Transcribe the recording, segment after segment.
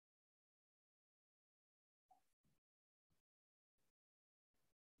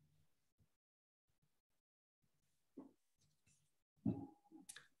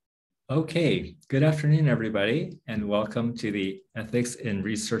Okay, good afternoon, everybody, and welcome to the Ethics in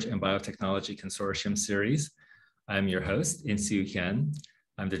Research and Biotechnology Consortium series. I'm your host, Insoo Hyun.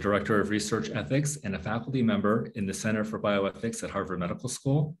 I'm the Director of Research Ethics and a faculty member in the Center for Bioethics at Harvard Medical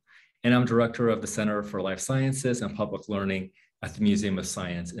School, and I'm Director of the Center for Life Sciences and Public Learning at the Museum of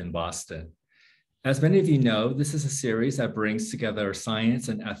Science in Boston. As many of you know, this is a series that brings together science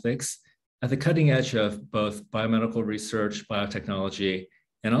and ethics at the cutting edge of both biomedical research, biotechnology,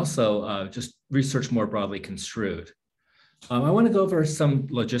 and also just research more broadly construed. I want to go over some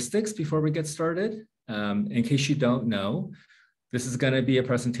logistics before we get started. In case you don't know, this is going to be a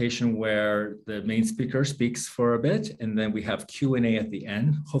presentation where the main speaker speaks for a bit, and then we have Q&A at the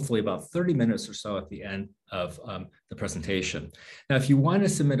end, hopefully about 30 minutes or so at the end of the presentation. Now, if you want to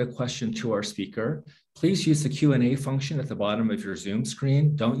submit a question to our speaker, please use the Q&A function at the bottom of your Zoom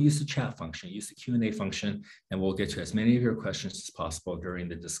screen. Don't use the chat function, use the Q&A function, and we'll get to as many of your questions as possible during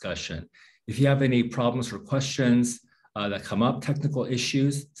the discussion. If you have any problems or questions that come up, technical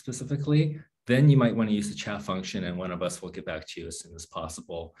issues specifically, then you might want to use the chat function and one of us will get back to you as soon as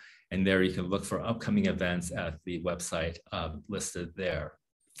possible. And there you can look for upcoming events at the website listed there.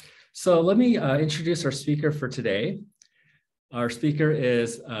 So let me introduce our speaker for today. Our speaker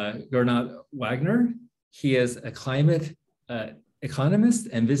is Gernot Wagner. He is a climate economist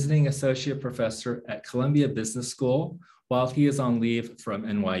and visiting associate professor at Columbia Business School while he is on leave from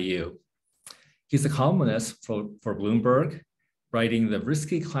NYU. He's a columnist for Bloomberg, writing the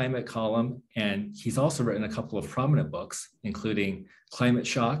Risky Climate column, and he's also written a couple of prominent books, including Climate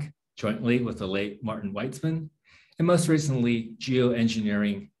Shock, jointly with the late Martin Weitzman, and most recently,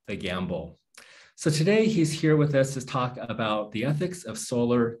 Geoengineering, The Gamble. So today he's here with us to talk about the ethics of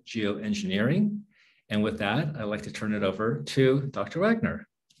solar geoengineering. And with that, I'd like to turn it over to Dr. Wagner.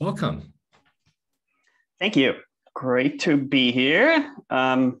 Welcome. Thank you. Great to be here.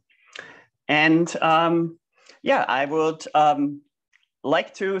 Yeah, I would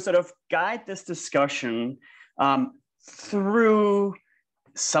like to sort of guide this discussion through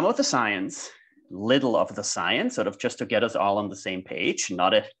some of the science, little of the science, sort of just to get us all on the same page.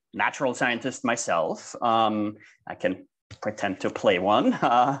 Not a natural scientist myself. I can pretend to play one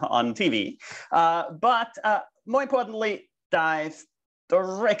on TV, but more importantly, dive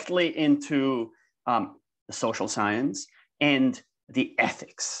directly into the social science and the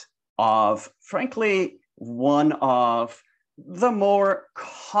ethics of, frankly, one of the more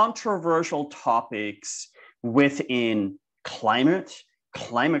controversial topics within climate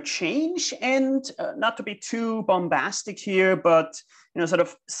change, and not to be too bombastic here, but sort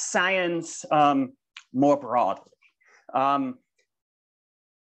of science more broadly.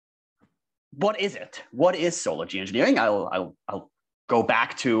 What is it? What is solar geoengineering? I'll go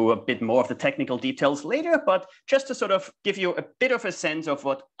back to a bit more of the technical details later, but just to sort of give you a bit of a sense of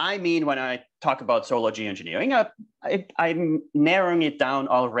what I mean when I talk about solar geoengineering, I'm narrowing it down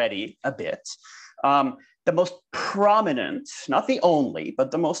already a bit. The most prominent, not the only,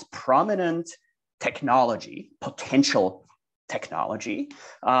 but the most prominent technology, potential technology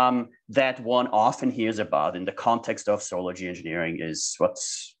that one often hears about in the context of solar geoengineering is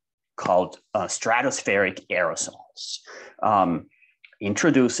what's called stratospheric aerosols.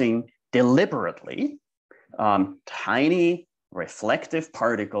 Introducing deliberately tiny reflective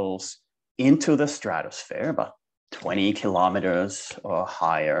particles into the stratosphere, about 20 kilometers or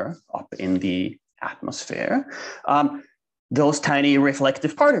higher up in the atmosphere. Those tiny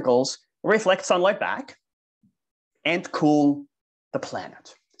reflective particles reflect sunlight back and cool the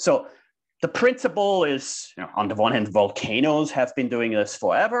planet. So the principle is, on the one hand, volcanoes have been doing this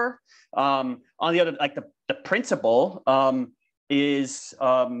forever. On the other, like the principle is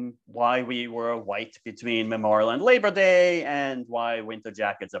why we were white between Memorial and Labor Day and why winter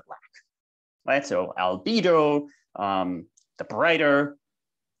jackets are black, right? So albedo, the brighter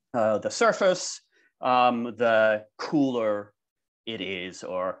the surface, the cooler it is,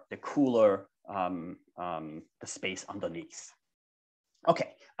 or the cooler the space underneath. Okay,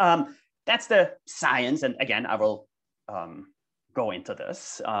 that's the science. And again, I will go into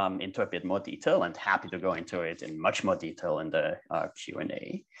this into a bit more detail, and happy to go into it in much more detail in the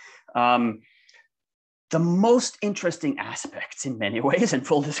Q&A. The most interesting aspects in many ways, and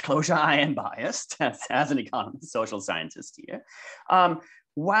full disclosure, I am biased as an economist, social scientist here.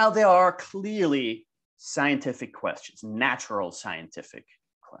 While there are clearly scientific questions, natural scientific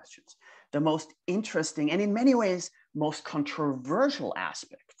questions, the most interesting and in many ways most controversial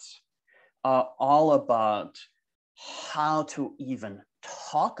aspects are all about how to even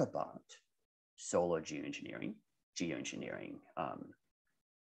talk about solar geoengineering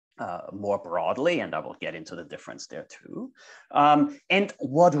more broadly, and I will get into the difference there too, and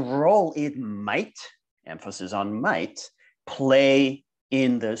what role it might, emphasis on might, play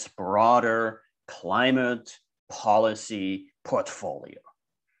in this broader climate policy portfolio,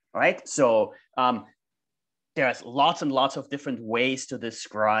 right? So there's lots and lots of different ways to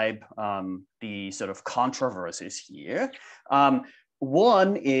describe the sort of controversies here.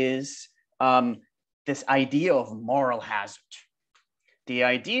 One is this idea of moral hazard. The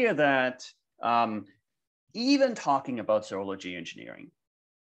idea that even talking about solar geoengineering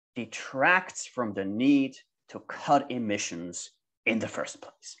detracts from the need to cut emissions in the first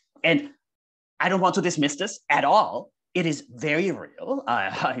place. And I don't want to dismiss this at all. It is very real.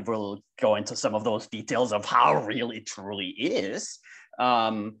 I will go into some of those details of how real it truly is.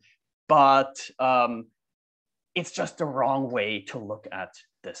 But it's just the wrong way to look at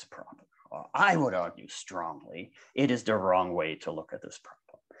this problem. I would argue strongly, it is the wrong way to look at this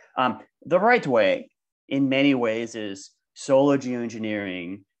problem. The right way, in many ways, is solar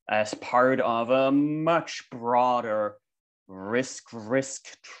geoengineering as part of a much broader risk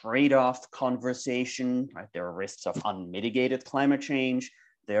trade-off conversation. Right? There are risks of unmitigated climate change.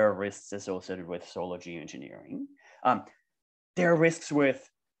 There are risks associated with solar geoengineering. There are risks with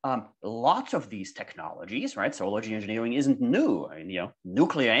lots of these technologies, right? Solar geoengineering isn't new. I mean,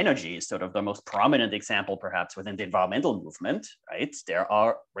 nuclear energy is sort of the most prominent example, perhaps, within the environmental movement, right? There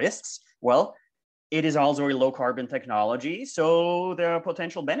are risks. Well, it is also a low carbon technology, so there are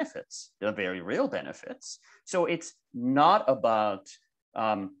potential benefits. There are very real benefits. So it's not about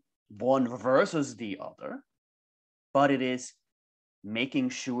one versus the other, but it is making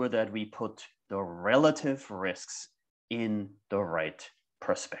sure that we put the relative risks in the right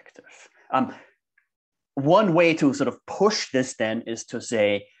perspective. One way to sort of push this then is to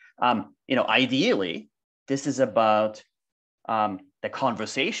say, ideally, this is about the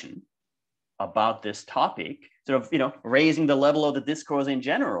conversation about this topic, sort of, raising the level of the discourse in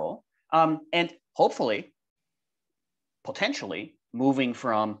general, and hopefully, potentially moving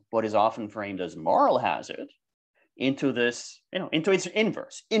from what is often framed as moral hazard into this, into its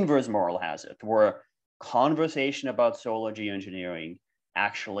inverse moral hazard, where conversation about solar geoengineering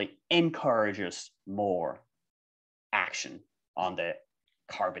actually encourages more action on the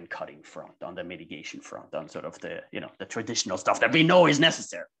carbon cutting front, on the mitigation front, on sort of the, the traditional stuff that we know is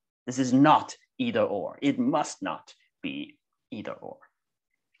necessary. This is not either or. It must not be either or.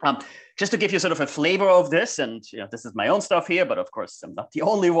 Just to give you sort of a flavor of this, and this is my own stuff here, but of course I'm not the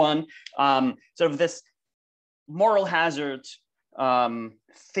only one. Sort of this moral hazard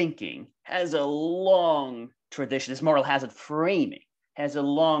thinking has a long tradition. This moral hazard framing has a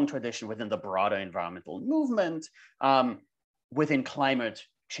long tradition within the broader environmental movement, within climate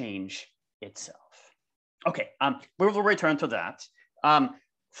change itself. Okay, we will return to that.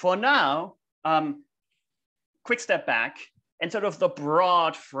 For now, quick step back and sort of the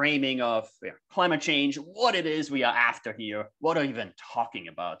broad framing of climate change, what it is we are after here, what are we even talking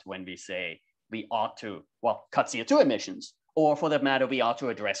about when we say we ought to, cut CO2 emissions, or for that matter, we ought to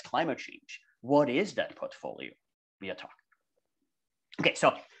address climate change. What is that portfolio we are talking? Okay,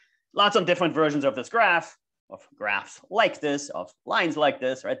 so lots of different versions of this graph, of graphs like this, of lines like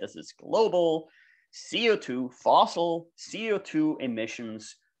this, right? This is global CO2, fossil CO2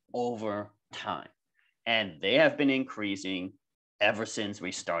 emissions over time. And they have been increasing ever since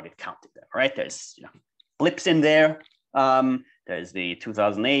we started counting them, right? There's blips in there. There's the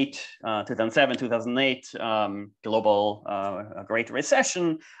 2008, 2007, 2008 global Great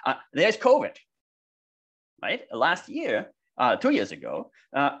Recession. There's COVID, right? Last year, 2 years ago,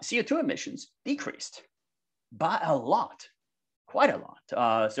 CO2 emissions decreased by a lot, quite a lot.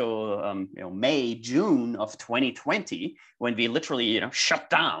 May, June of 2020, when we literally, shut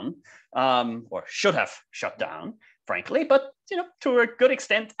down, or should have shut down, frankly, but, to a good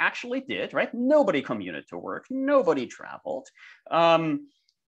extent actually did, right? Nobody commuted to work, nobody traveled. Lots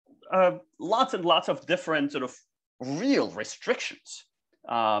and lots of different sort of real restrictions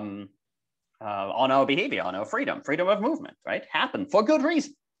on our behavior, on our freedom of movement, right? Happened for good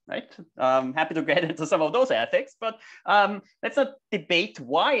reason, right? Happy to get into some of those ethics, but let's not debate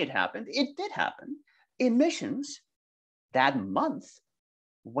why it happened. It did happen. Emissions that month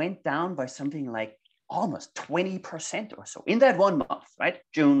went down by something like almost 20% or so in that 1 month, right?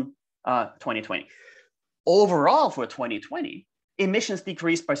 June 2020. Overall for 2020, emissions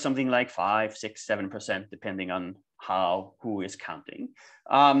decreased by something like 5, 6, 7%, depending on who is counting.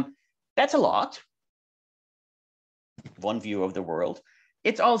 That's a lot. One view of the world.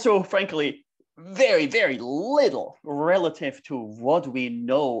 It's also, frankly, very, very little relative to what we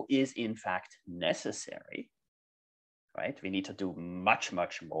know is in fact necessary right? We need to do much,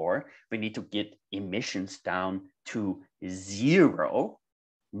 much more. We need to get emissions down to zero,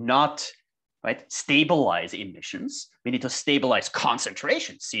 not right, stabilize emissions. We need to stabilize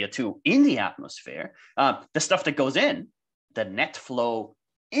concentration, CO2 in the atmosphere. The stuff that goes in, the net flow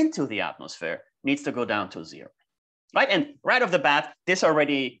into the atmosphere needs to go down to zero, right? And right off the bat, this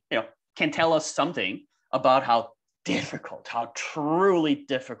already can tell us something about how difficult, how truly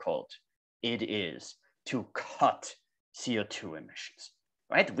difficult it is to cut CO2 emissions,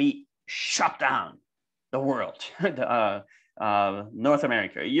 right? We shut down the world, North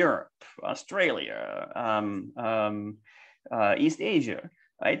America, Europe, Australia, East Asia,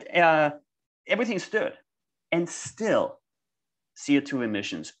 right? Everything stood, and still CO2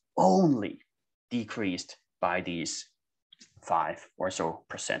 emissions only decreased by these 5% or so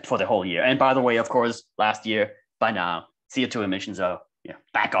for the whole year. And by the way, of course, last year, by now, CO2 emissions are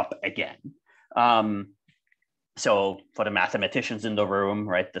back up again. So for the mathematicians in the room,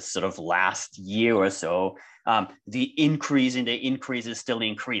 right, this sort of last year or so, the increase is still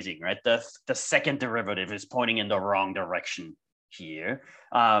increasing, right? The second derivative is pointing in the wrong direction here,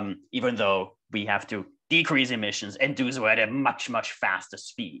 even though we have to decrease emissions and do so at a much, much faster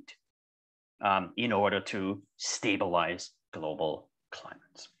speed in order to stabilize global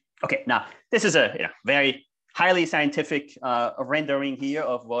climates. Okay, now this is a very highly scientific rendering here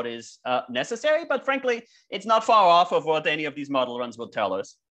of what is necessary, but frankly, it's not far off of what any of these model runs will tell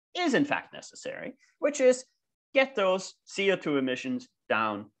us is in fact necessary, which is get those CO2 emissions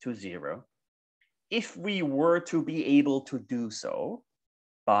down to zero. If we were to be able to do so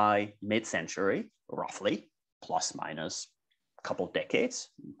by mid-century, roughly, plus minus a couple of decades,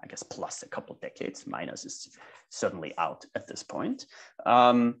 I guess plus a couple of decades, minus is certainly out at this point,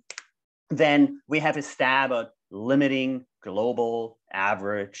 then we have a stab at limiting global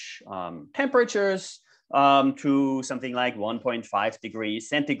average temperatures to something like 1.5 degrees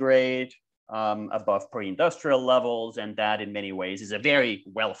centigrade above pre-industrial levels. And that in many ways is a very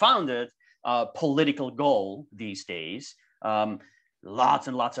well-founded political goal these days. Lots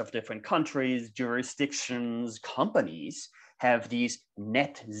and lots of different countries, jurisdictions, companies have these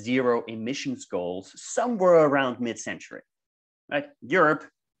net zero emissions goals somewhere around mid-century, right? Europe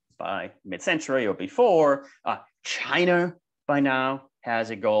by mid-century or before. China by now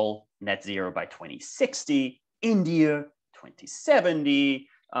has a goal net zero by 2060. India 2070.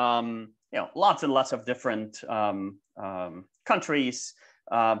 Lots and lots of different countries,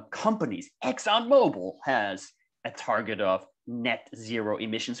 companies. ExxonMobil has a target of net zero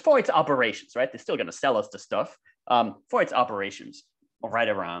emissions for its operations, right? They're still going to sell us the stuff for its operations right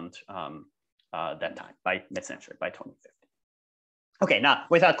around that time, by mid-century, by 2050. Okay, now,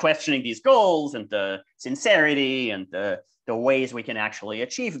 without questioning these goals and the sincerity and the ways we can actually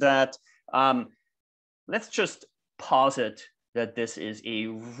achieve that, let's just posit that this is a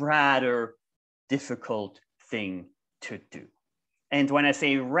rather difficult thing to do. And when I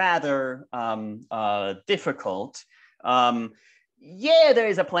say rather difficult, there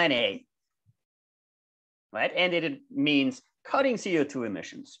is a plan A, right? And it means cutting CO2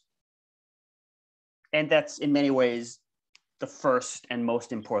 emissions. And that's in many ways the first and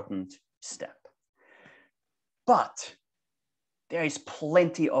most important step. But there is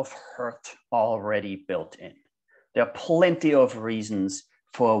plenty of hurt already built in. There are plenty of reasons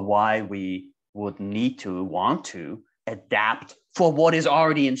for why we would want to adapt for what is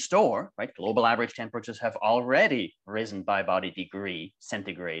already in store, right? Global average temperatures have already risen by about a degree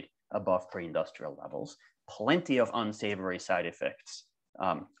centigrade above pre-industrial levels. Plenty of unsavory side effects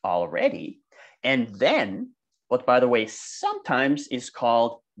already. And then, what, by the way, sometimes is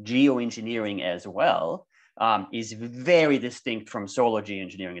called geoengineering as well, is very distinct from solar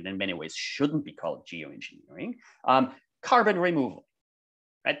geoengineering, and in many ways shouldn't be called geoengineering. Carbon removal,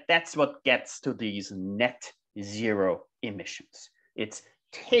 right? That's what gets to these net zero emissions. It's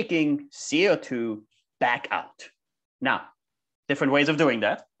taking CO2 back out. Now, different ways of doing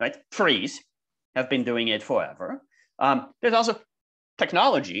that, right? Trees have been doing it forever. There's also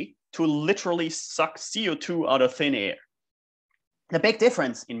technology to literally suck CO2 out of thin air. The big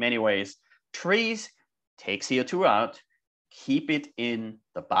difference in many ways, trees take CO2 out, keep it in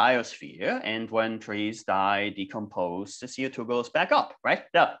the biosphere, and when trees die, decompose, the CO2 goes back up, right?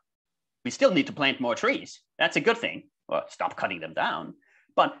 Now, we still need to plant more trees. That's a good thing, or stop cutting them down.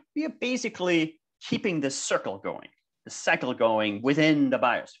 But we are basically keeping this circle going, the cycle going within the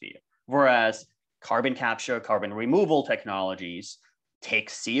biosphere. Whereas carbon capture, carbon removal technologies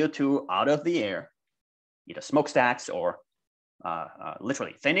take CO2 out of the air, either smokestacks or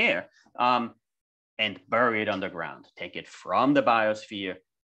literally thin air, and bury it underground. Take it from the biosphere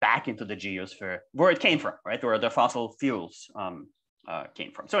back into the geosphere where it came from, right? Where the fossil fuels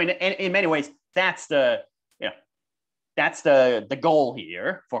came from. So in many ways, that's the goal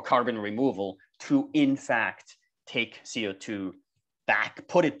here for carbon removal, to in fact take CO2 back,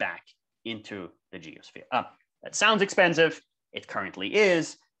 put it back into the geosphere. That sounds expensive. It currently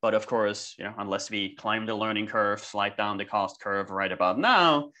is, but of course, unless we climb the learning curve, slide down the cost curve right about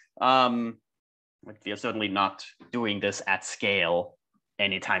now, we are certainly not doing this at scale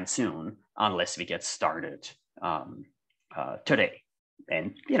anytime soon, unless we get started today.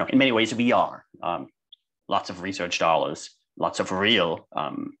 And in many ways, we are. Lots of research dollars, lots of real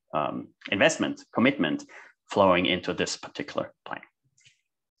investment, commitment flowing into this particular plan.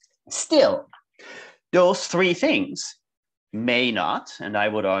 Still, those three things may not, and I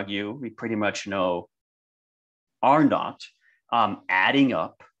would argue we pretty much know are not, adding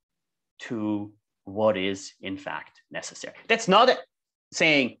up to what is in fact necessary. That's not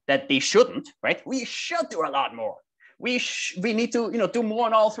saying that they shouldn't, right? We should do a lot more. We need to do more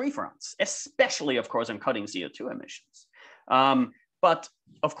on all three fronts, especially, of course, on cutting CO2 emissions. But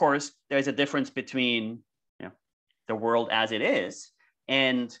of course, there's a difference between the world as it is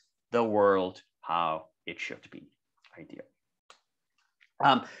and the world how it should be, ideal.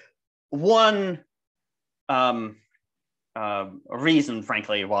 One reason,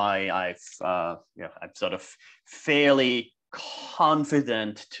 frankly, why I'm sort of fairly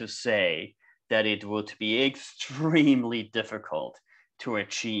confident to say that it would be extremely difficult to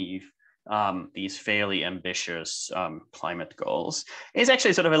achieve these fairly ambitious climate goals is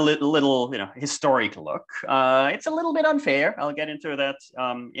actually sort of a little historic look. It's a little bit unfair. I'll get into that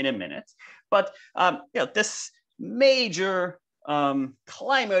in a minute. But this major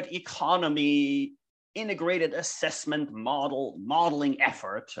climate economy integrated assessment modeling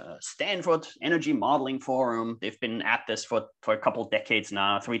effort, Stanford Energy Modeling Forum. They've been at this for a couple decades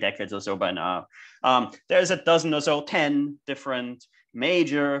now, 3 decades or so by now. There's a dozen or so, 10 different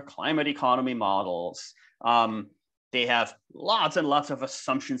major climate economy models. They have lots and lots of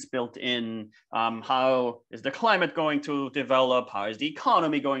assumptions built in. How is the climate going to develop? How is the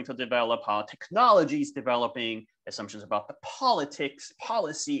economy going to develop? How technology is developing? Assumptions about the politics,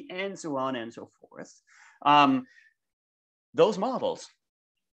 policy, and so on and so forth. Those models,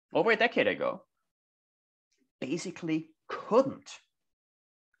 over a decade ago, basically couldn't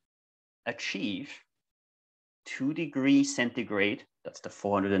achieve 2 degrees centigrade, that's the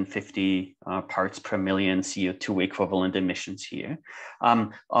 450 parts per million CO2 equivalent emissions here,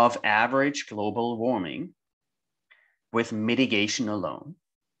 of average global warming with mitigation alone,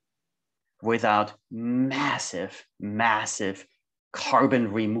 without massive, massive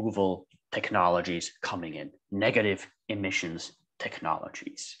carbon removal technologies coming in, negative emissions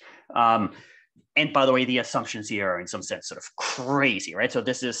technologies. And by the way, the assumptions here are in some sense sort of crazy, right? So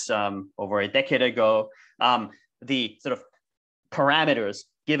this is over a decade ago. The sort of parameters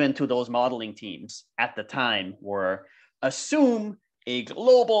given to those modeling teams at the time were: assume a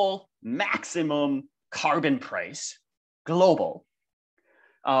global maximum carbon price, global,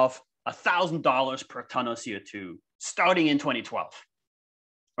 of $1,000 per ton of CO2 starting in 2012,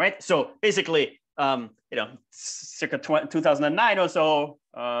 right? So basically, circa 2009 or so,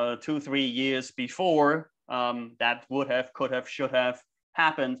 2-3 years before that would have, could have, should have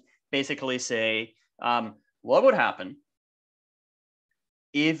happened, basically say, what would happen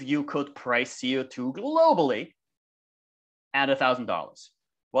if you could price CO2 globally at $1,000?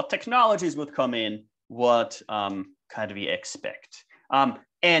 What technologies would come in? What kind of we expect?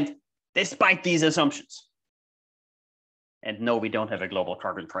 And despite these assumptions, and no, we don't have a global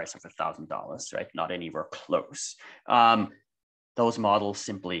carbon price of $1,000, right? Not anywhere close. Those models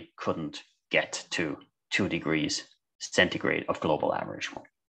simply couldn't get to 2 degrees centigrade of global average warming,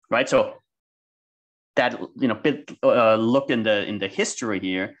 right? So that bit look in the history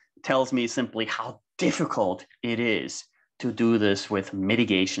here tells me simply how difficult it is to do this with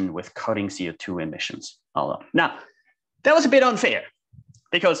mitigation, with cutting CO2 emissions. Now, that was a bit unfair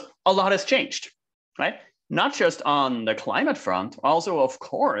because a lot has changed, right? Not just on the climate front, also, of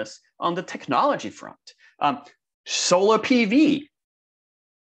course, on the technology front. Solar PV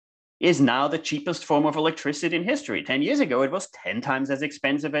is now the cheapest form of electricity in history. 10 years ago, it was 10 times as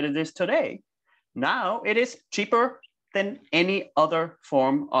expensive as it is today. Now it is cheaper than any other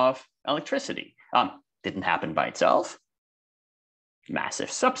form of electricity. Didn't happen by itself. Massive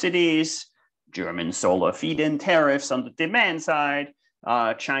subsidies, German solar feed-in tariffs on the demand side,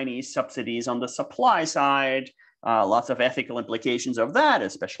 Chinese subsidies on the supply side, lots of ethical implications of that,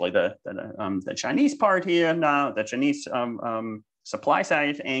 especially the Chinese part here now, the Chinese supply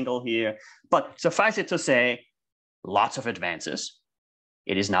side angle here. But suffice it to say, lots of advances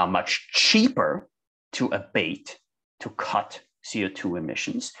it is now much cheaper to abate, to cut CO2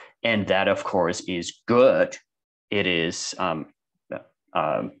 emissions. And that, of course, is good. It is a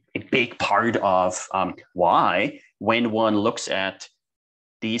big part of why, when one looks at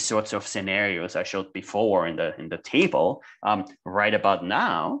these sorts of scenarios I showed before in the table, right about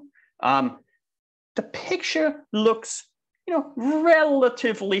now, the picture looks,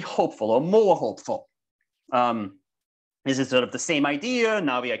 relatively hopeful, or more hopeful. This is sort of the same idea.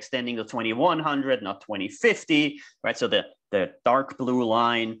 Now we are extending to 2100, not 2050, right? So the dark blue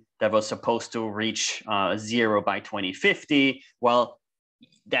line that was supposed to reach 0 by 2050, well,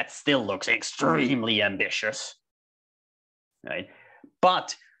 that still looks extremely ambitious, right?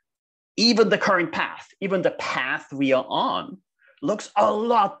 But even the current path, even the path we are on, looks a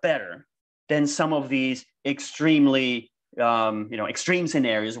lot better than some of these extremely, extreme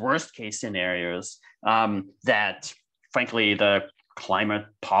scenarios, worst case scenarios that, frankly, the climate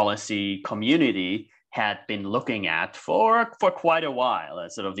policy community had been looking at for quite a while.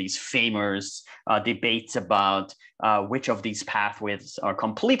 Sort of these famous debates about which of these pathways are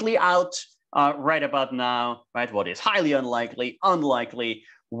completely out right about now, right? What is highly unlikely,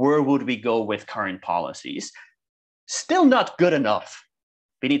 where would we go with current policies? Still not good enough.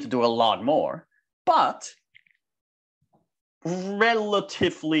 We need to do a lot more, but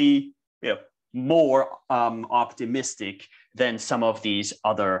relatively more optimistic than some of these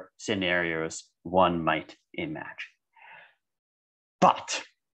other scenarios one might imagine. But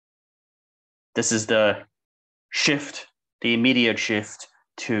this is the shift, the immediate shift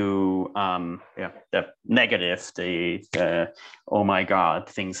to the negative, the oh my God,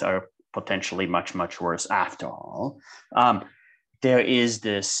 things are potentially much, much worse after all. There is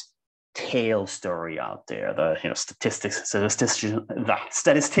this tail story out there, the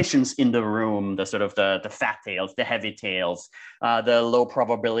statisticians in the room, the sort of the fat tails, the heavy tails, the low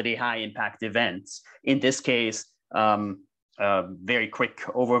probability, high impact events. In this case, a very quick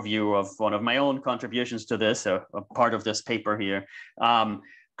overview of one of my own contributions to this, a part of this paper here,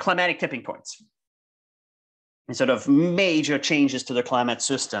 climatic tipping points. And sort of major changes to the climate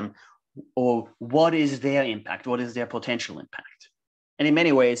system, or what is their impact? What is their potential impact? And in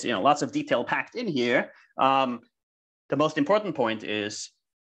many ways, lots of detail packed in here. The most important point is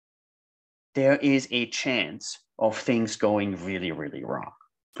there is a chance of things going really, really wrong.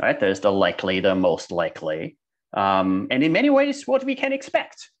 Right? There's the likely, the most likely. And in many ways, what we can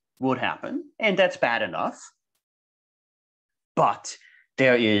expect would happen, and that's bad enough. But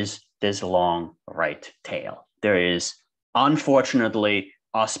there is this long right tail. There is, unfortunately,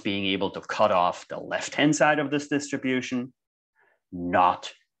 us being able to cut off the left-hand side of this distribution,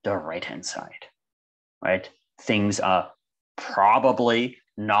 not the right-hand side, right? Things are probably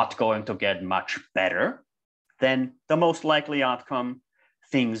not going to get much better than the most likely outcome.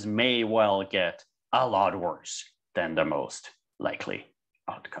 Things may well get a lot worse than the most likely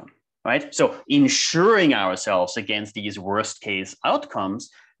outcome, right? So insuring ourselves against these worst case outcomes,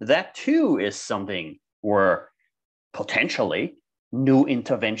 that too is something where potentially new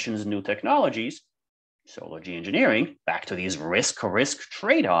interventions, new technologies, solar geoengineering, back to these risk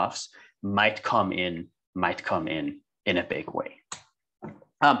trade-offs, might come in a big way.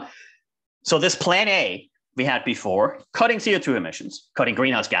 So this plan A we had before, cutting CO2 emissions, cutting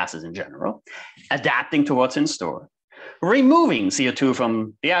greenhouse gases in general, adapting to what's in store, removing CO2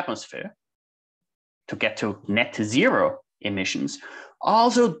 from the atmosphere to get to net zero emissions,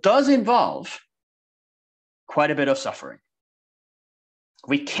 also does involve quite a bit of suffering.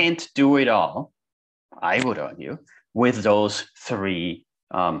 We can't do it all, I would argue, with those three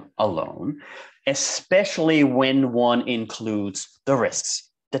alone, especially when one includes the risks,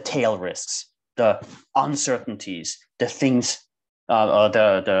 the tail risks, the uncertainties, the things,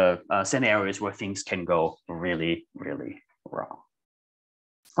 the scenarios where things can go really, really wrong.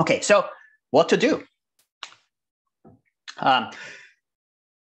 Okay, so what to do?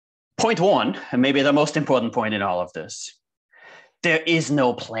 Point one, and maybe the most important point in all of this, there is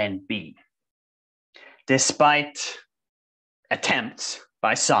no plan B. Despite attempts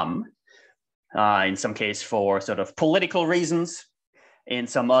by some, in some case for sort of political reasons, in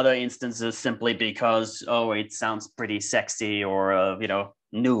some other instances simply because, oh, it sounds pretty sexy or,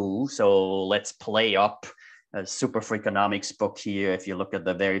 new, so let's play up a Superfreakonomics book here. If you look at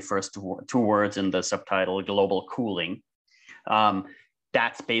the very first two words in the subtitle, global cooling,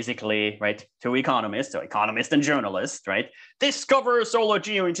 that's basically, right, two economists, so economist and journalist, right, discover solar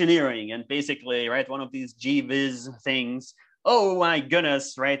geoengineering, and basically, right, one of these GViz things, oh my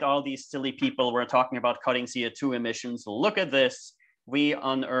goodness, right, all these silly people were talking about cutting CO2 emissions, look at this, we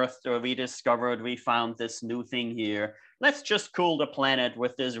unearthed, or we discovered, we found this new thing here, let's just cool the planet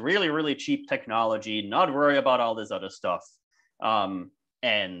with this really, really cheap technology, not worry about all this other stuff,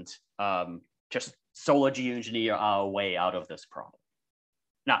 and just solar geoengineer our way out of this problem.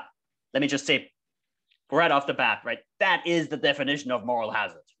 Now, let me just say right off the bat, right? That is the definition of moral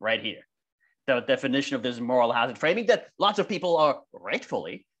hazard right here. The definition of this moral hazard framing that lots of people are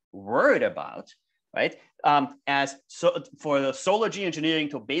rightfully worried about, right? As so for the solar geoengineering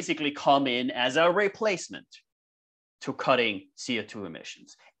to basically come in as a replacement to cutting CO2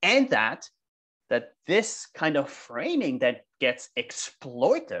 emissions. And that this kind of framing that gets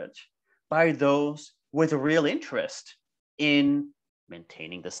exploited by those with a real interest in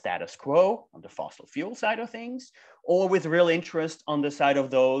maintaining the status quo on the fossil fuel side of things, or with real interest on the side of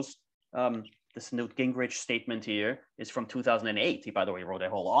those, this Newt Gingrich statement here is from 2008. He, by the way, wrote a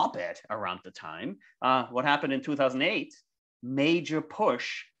whole op-ed around the time. What happened in 2008? Major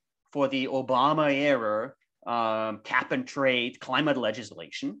push for the Obama era cap and trade climate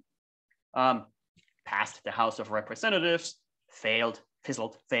legislation. Passed the House of Representatives, failed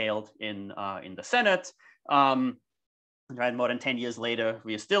in the Senate. Right, more than 10 years later,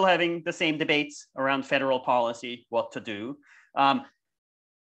 we are still having the same debates around federal policy, what to do.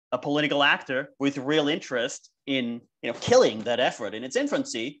 A political actor with real interest in killing that effort in its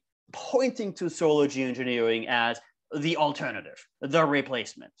infancy, pointing to solar geoengineering as the alternative, the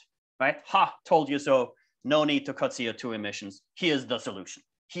replacement, right? Ha, told you so, no need to cut CO2 emissions. Here's the solution.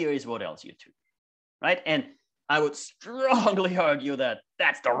 Here is what else you do, right? And I would strongly argue that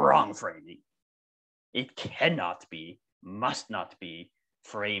that's the wrong framing. It cannot be, must not be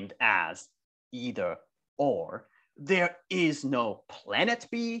framed as either or. There is no planet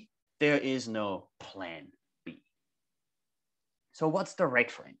B, there is no plan B. So what's the right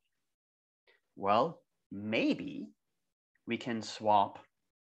frame? Well, maybe we can swap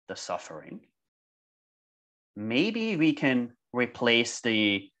the suffering. Maybe we can replace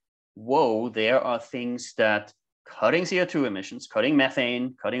the, whoa, there are things that cutting CO2 emissions, cutting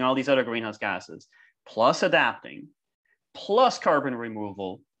methane, cutting all these other greenhouse gases, plus adapting, plus carbon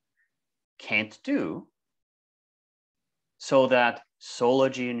removal can't do, so that solar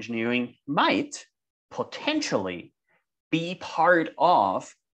geoengineering might potentially be part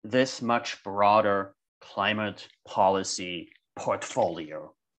of this much broader climate policy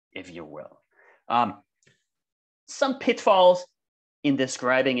portfolio, if you will. Some pitfalls in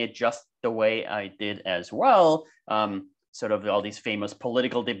describing it just the way I did as well, sort of all these famous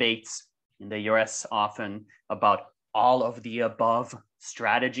political debates in the US often about all of the above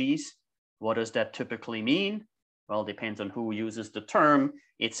strategies. What does that typically mean? Well, it depends on who uses the term.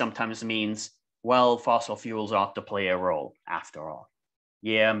 It sometimes means, well, fossil fuels ought to play a role after all.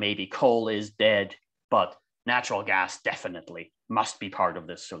 Yeah, maybe coal is dead, but natural gas definitely must be part of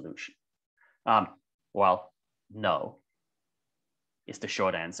this solution. Well, no, is the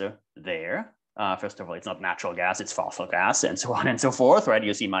short answer there. First of all, it's not natural gas, it's fossil gas, and so on and so forth, right?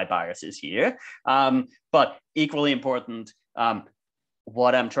 You see my biases here. But equally important,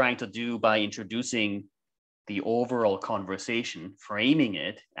 what I'm trying to do by introducing the overall conversation, framing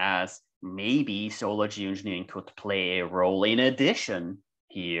it as maybe solar geoengineering could play a role in addition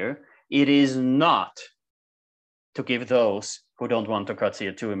here, it is not to give those who don't want to cut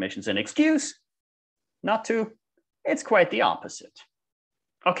CO2 emissions an excuse not to. It's quite the opposite.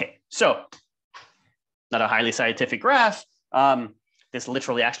 Okay, so not a highly scientific graph. This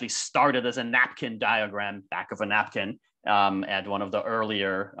literally actually started as a napkin diagram, back of a napkin, at one of the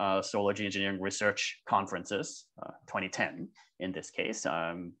earlier solar geoengineering research conferences, 2010 in this case,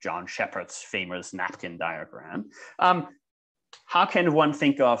 John Shepard's famous napkin diagram. How can one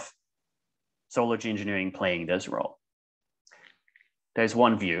think of solar geoengineering playing this role? There's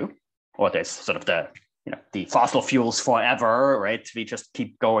one view, or there's sort of the fossil fuels forever, right? We just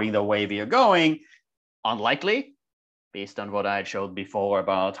keep going the way we are going. Unlikely, based on what I had showed before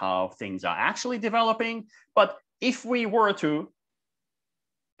about how things are actually developing. But if we were to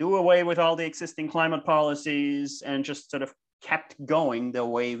do away with all the existing climate policies and just sort of kept going the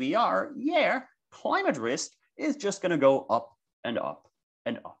way we are, yeah, climate risk is just going to go up and up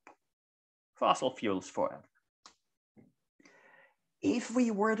and up. Fossil fuels forever. If we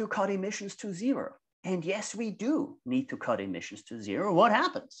were to cut emissions to zero, and yes, we do need to cut emissions to zero, what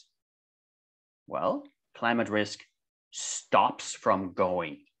happens? Well, climate risk stops from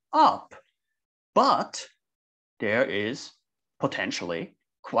going up, but there is potentially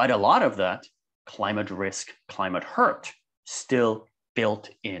quite a lot of that climate risk, climate hurt still built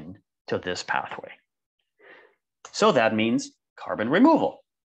in to this pathway. So that means carbon removal,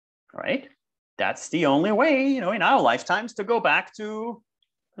 right? That's the only way, in our lifetimes to go back to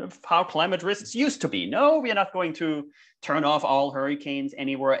of how climate risks used to be. No, we are not going to turn off all hurricanes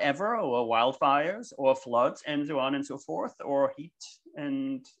anywhere ever, or wildfires, or floods, and so on and so forth, or heat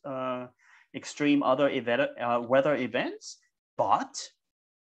and extreme other weather events. But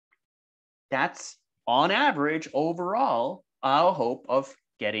that's on average, overall, our hope of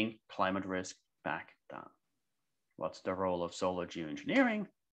getting climate risk back down. What's the role of solar geoengineering?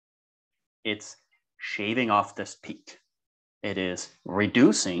 It's shaving off this peak. It is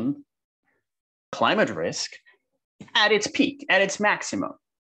reducing climate risk at its peak, at its maximum,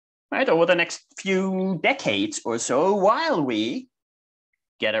 right? Over the next few decades or so, while we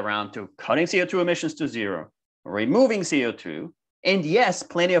get around to cutting CO2 emissions to zero, removing CO2, and yes,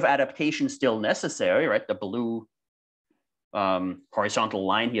 plenty of adaptation still necessary, right? The blue horizontal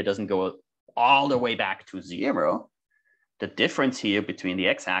line here doesn't go all the way back to zero. The difference here between the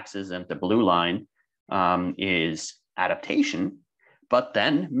x-axis and the blue line is adaptation, but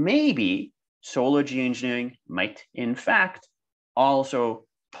then maybe solar geoengineering might in fact also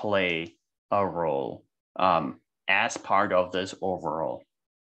play a role as part of this overall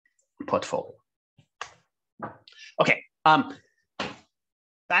portfolio. Okay,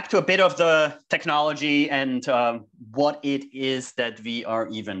 back to a bit of the technology and what it is that we are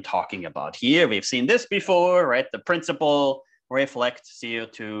even talking about here. We've seen this before, right? The principle, reflect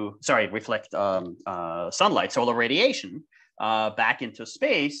sunlight, solar radiation back into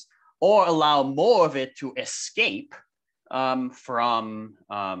space, or allow more of it to escape from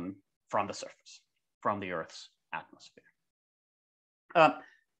the surface, from the Earth's atmosphere.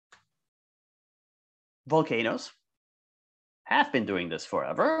 Volcanoes have been doing this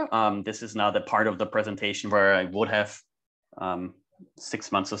forever. This is now the part of the presentation where I would have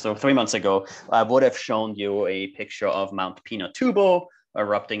 6 months or so, 3 months ago, I would have shown you a picture of Mount Pinatubo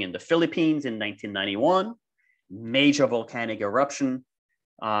erupting in the Philippines in 1991. Major volcanic eruption.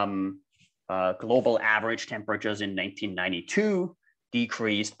 Global average temperatures in 1992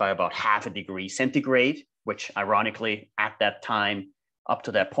 decreased by about 0.5 degree centigrade, which ironically at that time, up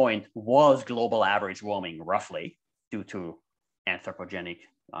to that point, was global average warming roughly due to anthropogenic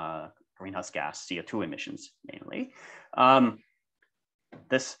greenhouse gas, CO2 emissions mainly.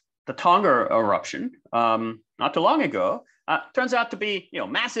 The Tonga eruption, not too long ago, turns out to be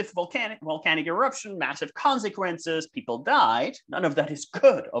massive volcanic eruption, massive consequences, people died. None of that is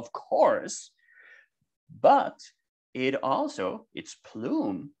good, of course. But its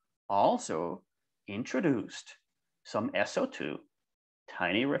plume also introduced some SO2,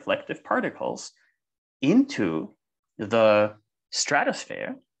 tiny reflective particles, into the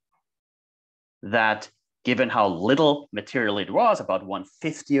stratosphere that, given how little material it was, about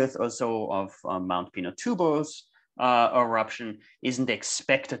 1/50th or so of Mount Pinatubo's eruption, isn't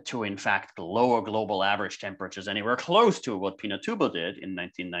expected to, in fact, lower global average temperatures anywhere close to what Pinatubo did in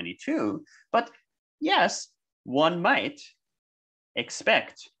 1992. But yes, one might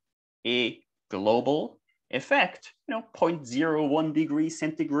expect a global effect, 0.01 degree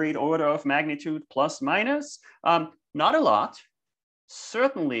centigrade order of magnitude plus minus. Not a lot,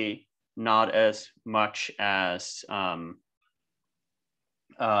 certainly not as much as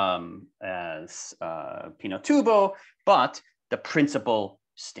Pinatubo, but the principle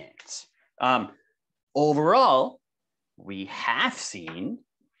stands. Overall, we have seen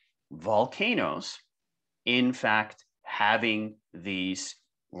volcanoes, in fact, having these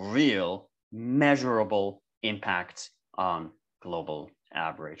real measurable impacts on global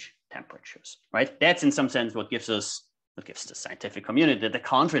average temperatures, right? That's in some sense what gives the scientific community the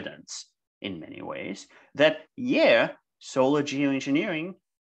confidence in many ways that, yeah, solar geoengineering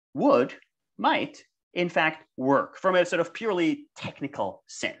might in fact work from a sort of purely technical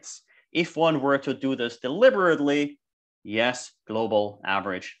sense. If one were to do this deliberately, yes, global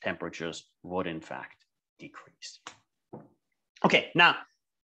average temperatures would in fact decrease. Okay, now,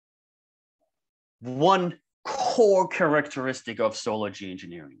 one core characteristic of solar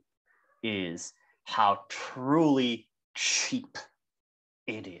geoengineering is how truly cheap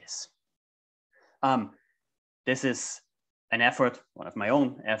it is. This is an effort, one of my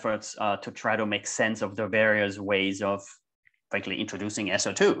own efforts, to try to make sense of the various ways of, frankly, introducing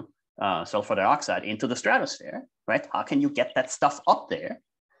SO2, sulfur dioxide, into the stratosphere, right? How can you get that stuff up there?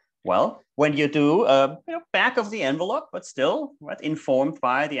 Well, when you do, back of the envelope, but still right, informed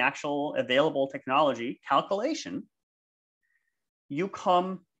by the actual available technology calculation, you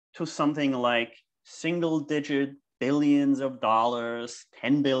come to something like single-digit billions of dollars,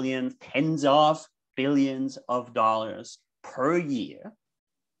 10 billion, tens of billions of dollars per year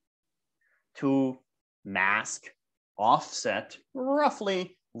to mask, offset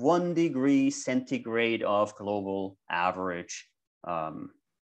roughly 1 degree centigrade of global average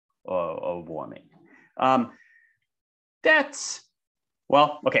warming. That's,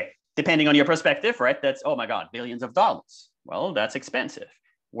 well, okay, depending on your perspective, right? That's, oh my God, billions of dollars. Well, that's expensive.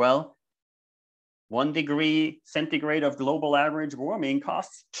 Well, 1 degree centigrade of global average warming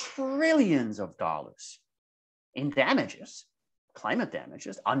costs trillions of dollars in damages, climate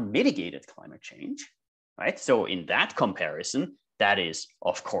damages, unmitigated climate change, right? So in that comparison, that is,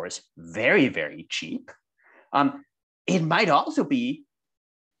 of course, very, very cheap. It might also be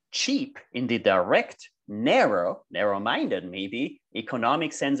cheap in the direct, narrow-minded, maybe,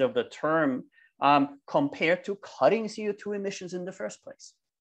 economic sense of the term compared to cutting CO2 emissions in the first place.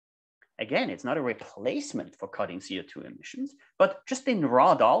 Again, it's not a replacement for cutting CO2 emissions, but just in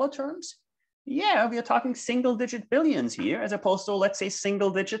raw dollar terms, yeah, we are talking single-digit billions here, as opposed to, let's say,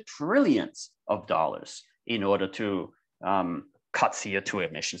 single-digit trillions of dollars in order to cut CO2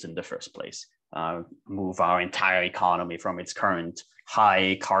 emissions in the first place, move our entire economy from its current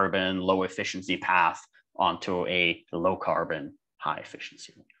high carbon, low efficiency path onto a low carbon, high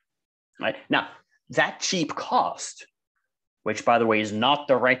efficiency one. Right? Now, that cheap cost, which by the way is not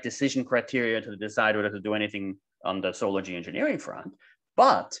the right decision criteria to decide whether to do anything on the solar geoengineering front,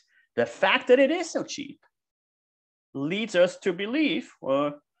 but the fact that it is so cheap leads us to believe,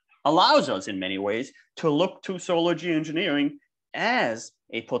 or allows us in many ways, to look to solar geoengineering as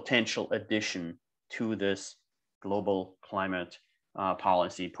a potential addition to this global climate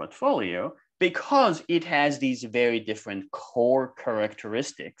policy portfolio, because it has these very different core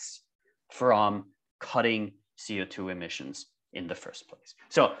characteristics from cutting CO2 emissions in the first place.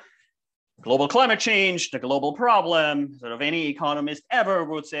 So global climate change, the global problem, sort of any economist ever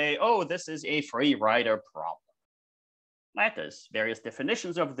would say, oh, this is a free rider problem. Right? There's various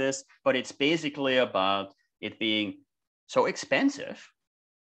definitions of this, but it's basically about it being so expensive,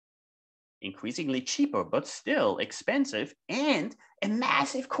 increasingly cheaper, but still expensive, and a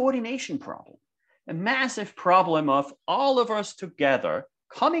massive coordination problem. A massive problem of all of us together,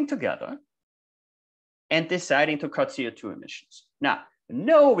 coming together and deciding to cut CO2 emissions. Now,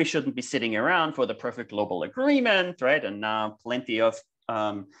 no, we shouldn't be sitting around for the perfect global agreement, right? And now plenty of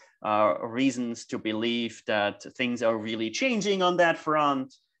reasons to believe that things are really changing on that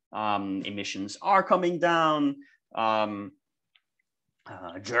front. Emissions are coming down.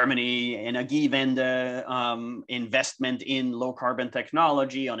 Germany, Energiewende, investment in low carbon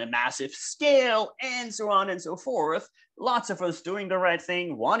technology on a massive scale, and so on and so forth. Lots of us doing the right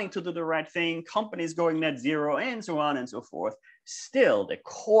thing, wanting to do the right thing, companies going net zero, and so on and so forth. Still, the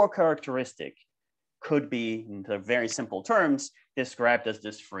core characteristic could be, in the very simple terms, described as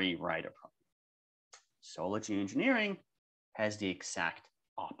this free rider problem. Solar geoengineering has the exact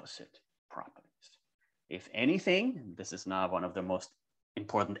opposite properties. If anything, this is now one of the most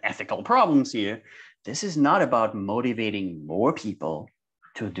important ethical problems here, this is not about motivating more people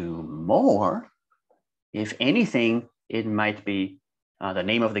to do more. If anything, it might be, the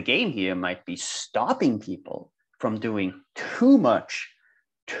name of the game here might be stopping people from doing too much,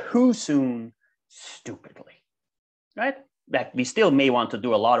 too soon, stupidly, right? That we still may want to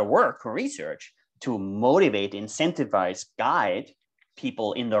do a lot of work or research to motivate, incentivize, guide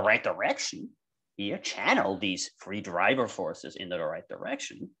people in the right direction, here channel these free driver forces in the right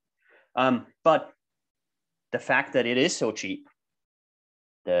direction. But the fact that it is so cheap,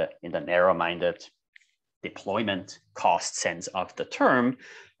 in the narrow-minded deployment cost sense of the term,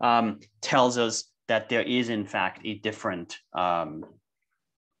 tells us that there is in fact a different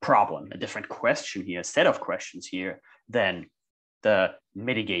problem, a different question here, a set of questions here than the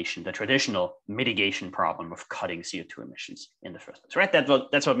mitigation, the traditional mitigation problem of cutting CO2 emissions in the first place, right?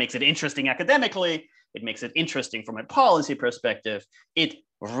 That's what makes it interesting academically. It makes it interesting from a policy perspective. It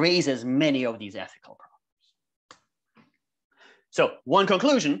raises many of these ethical problems. So one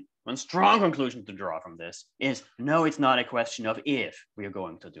strong conclusion to draw from this is, no, it's not a question of if we are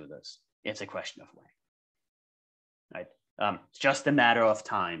going to do this. It's a question of when, right? It's just a matter of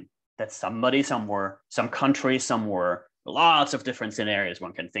time that somebody somewhere, some country somewhere, lots of different scenarios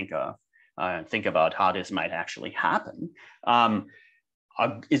one can think of, think about how this might actually happen,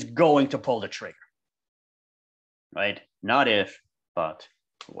 is going to pull the trigger, right? Not if, but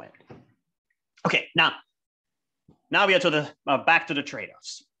when. Okay, now we are to the back to the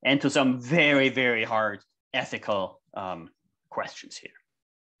trade-offs and to some very, very hard ethical questions here.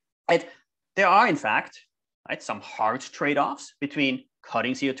 Right? There are, in fact, right, some hard trade-offs between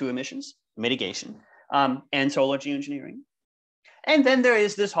cutting CO2 emissions, mitigation, and solar geoengineering. And then there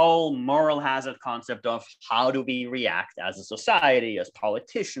is this whole moral hazard concept of how do we react as a society, as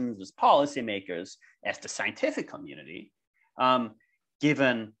politicians, as policymakers, as the scientific community,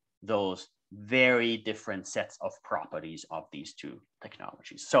 given those very different sets of properties of these two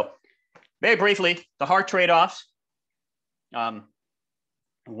technologies. So very briefly, the hard trade-offs.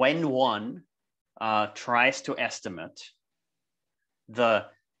 When one tries to estimate the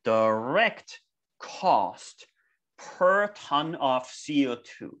direct cost per ton of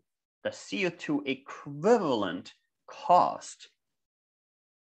CO2, the CO2 equivalent cost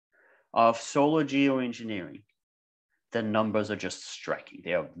of solar geoengineering, the numbers are just striking.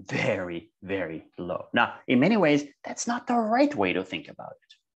 They are very, very low. Now, in many ways, that's not the right way to think about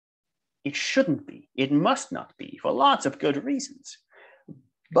it. It shouldn't be. It must not be, for lots of good reasons.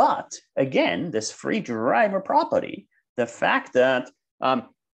 But again, this free driver property, the fact that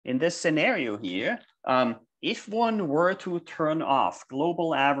in this scenario here, if one were to turn off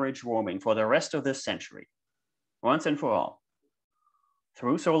global average warming for the rest of this century, once and for all,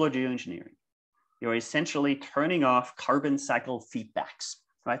 through solar geoengineering, you're essentially turning off carbon cycle feedbacks,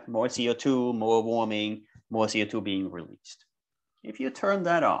 right? More CO2, more warming, more CO2 being released. If you turn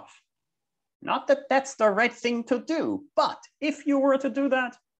that off, not that that's the right thing to do, but if you were to do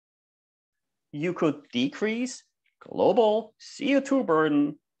that, you could decrease global CO2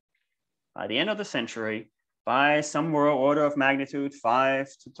 burden by the end of the century by somewhere order of magnitude 5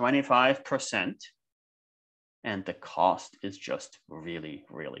 to 25%. And the cost is just really,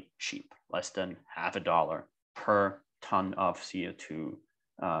 really cheap, less than $0.50 per ton of CO2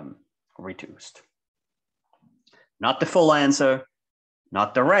 reduced. Not the full answer,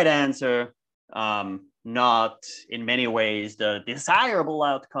 not the right answer, not in many ways the desirable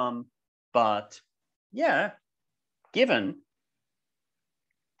outcome, but yeah, given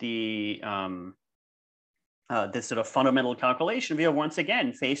the this sort of fundamental calculation, we are once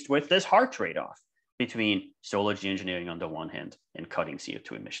again faced with this hard trade-off between solar geoengineering on the one hand and cutting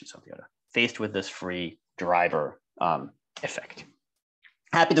CO2 emissions on the other, faced with this free driver effect.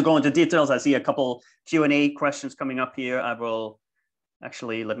 Happy to go into details. I see a couple Q&A questions coming up here. I will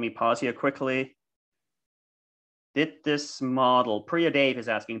actually, let me pause here quickly. Did this model, Priya Dave is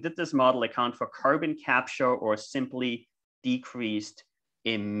asking, did this model account for carbon capture or simply decreased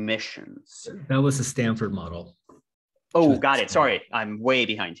emissions? That was a Stanford model. Oh, got it. Sorry, I'm way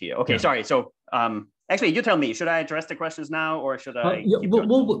behind here. Okay, yeah. Sorry. So actually, you tell me, should I address the questions now or should I? Yeah,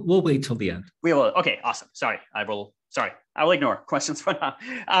 we'll wait till the end. We will. Okay, awesome. Sorry, I will ignore questions for now.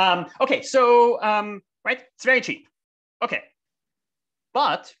 Okay, so, right, it's very cheap. Okay,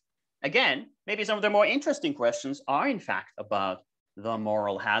 but again, maybe some of the more interesting questions are in fact about the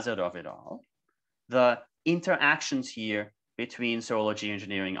moral hazard of it all, the interactions here between solar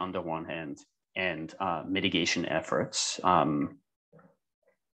geoengineering on the one hand and mitigation efforts on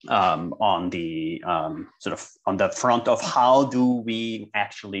the sort of on the front of how do we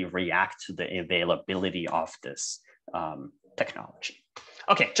actually react to the availability of this technology.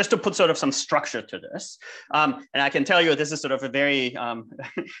 Okay, just to put sort of some structure to this, and I can tell you this is sort of a very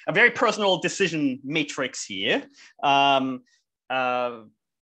personal decision matrix here.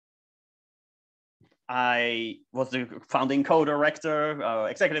 I was the founding co-director,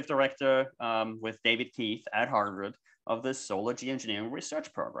 executive director with David Keith at Harvard of the Solar Geoengineering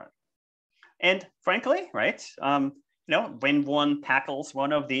Research Program. And frankly, right, you know, when one tackles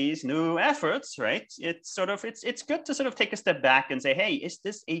one of these new efforts, right, it's good to sort of take a step back and say, hey, is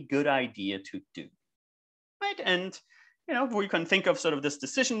this a good idea to do, right? And you know, we can think of sort of this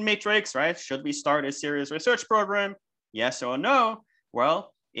decision matrix, right? Should we start a serious research program? Yes or no?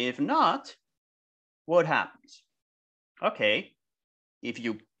 Well, if not, what happens? Okay, if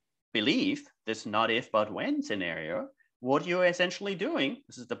you believe this not if but when scenario, what you're essentially doing,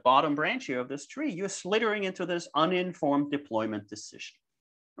 this is the bottom branch here of this tree, you're slithering into this uninformed deployment decision,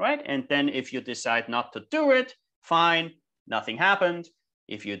 right? And then if you decide not to do it, fine, nothing happened.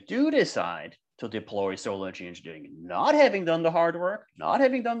 If you do decide to deploy solar geoengineering, not having done the hard work, not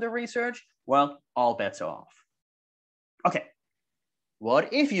having done the research, well, all bets are off. Okay,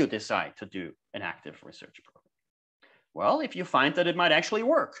 what if you decide to do an active research program? Well, if you find that it might actually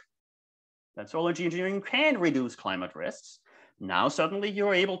work, that solar geoengineering can reduce climate risks, now suddenly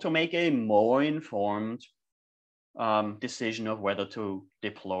you're able to make a more informed decision of whether to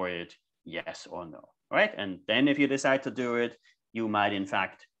deploy it, yes or no, right? And then if you decide to do it, you might in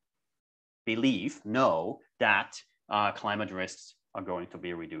fact know that climate risks are going to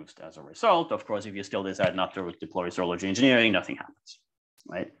be reduced as a result. Of course, if you still decide not to deploy solar geoengineering, nothing happens,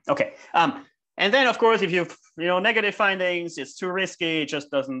 right? Okay. And then, of course, if you've negative findings, it's too risky, it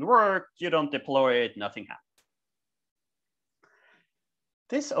just doesn't work, you don't deploy it, nothing happens.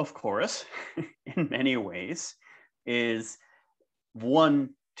 This, of course, in many ways, is one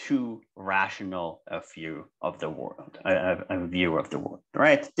too rational a view of the world,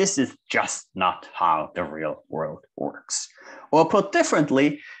 right? This is just not how the real world works. Or put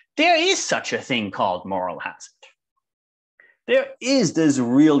differently, there is such a thing called moral hazard. There is this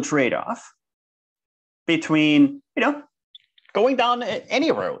real trade-off between, going down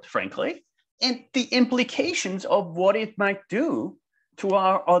any road, frankly, and the implications of what it might do to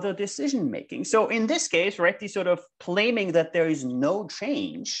our other decision making. So in this case, right, the sort of claiming that there is no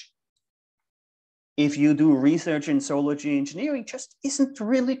change if you do research in solar geoengineering just isn't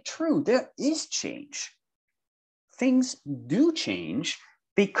really true. There is change. Things do change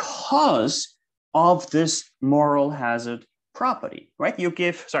because of this moral hazard property, right? You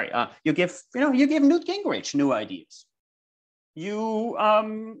give Newt Gingrich new ideas. You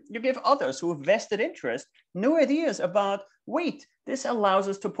give others who have vested interest new ideas about, wait, this allows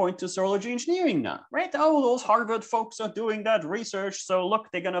us to point to solar geoengineering now, right? Oh, those Harvard folks are doing that research. So look,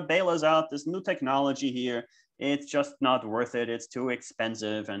 they're going to bail us out. This new technology here, it's just not worth it. It's too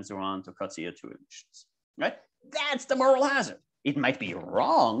expensive and so on to cut CO2 emissions, right? That's the moral hazard. It might be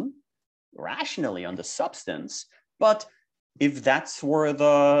wrong rationally on the substance, but if that's where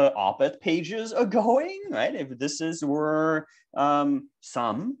the op-ed pages are going, right? If this is where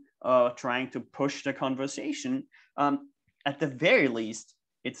some trying to push the conversation, at the very least,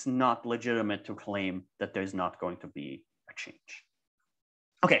 it's not legitimate to claim that there's not going to be a change.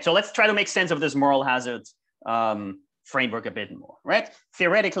 Okay, so let's try to make sense of this moral hazard framework a bit more, right?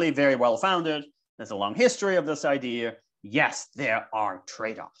 Theoretically, very well founded. There's a long history of this idea. Yes, there are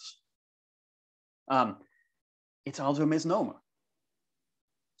trade-offs. It's also a misnomer.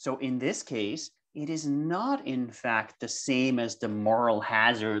 So in this case, it is not in fact the same as the moral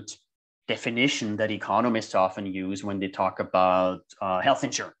hazard definition that economists often use when they talk about health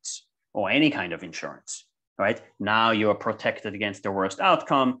insurance or any kind of insurance, right? Now you're protected against the worst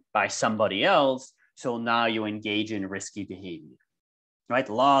outcome by somebody else, so now you engage in risky behavior, right?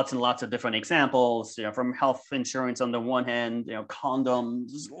 Lots and lots of different examples, from health insurance on the one hand,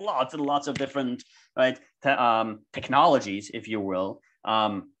 condoms, lots and lots of different, right, technologies, if you will,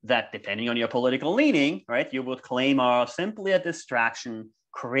 that depending on your political leaning, right, you would claim are simply a distraction,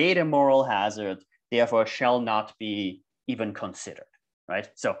 create a moral hazard, therefore shall not be even considered, right?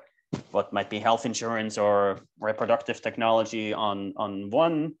 So what might be health insurance or reproductive technology on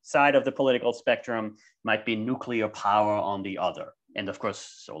one side of the political spectrum might be nuclear power on the other. And of course,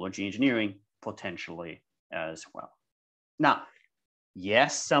 solar geoengineering potentially as well. Now,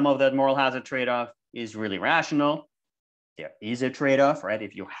 yes, some of that moral hazard trade-off is really rational. There is a trade-off, right?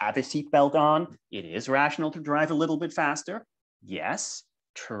 If you have a seatbelt on, it is rational to drive a little bit faster. Yes,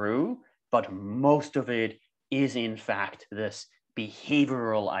 true, but most of it is in fact this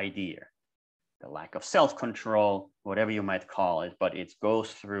behavioral idea, the lack of self-control, whatever you might call it, but it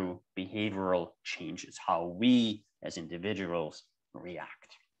goes through behavioral changes, how we as individuals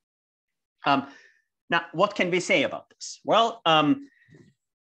react. Now, what can we say about this? Well,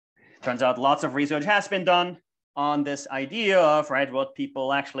 turns out lots of research has been done on this idea of, right, what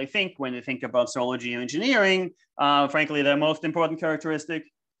people actually think when they think about solar geoengineering. Frankly, the most important characteristic,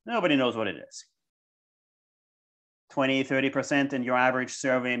 nobody knows what it is. 20, 30% in your average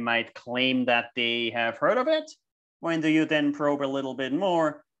survey might claim that they have heard of it. When do you then probe a little bit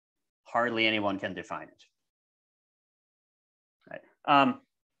more? Hardly anyone can define it. Right.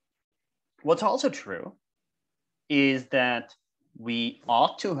 What's also true is that we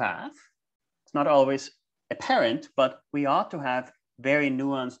ought to have, it's not always apparent, but we ought to have very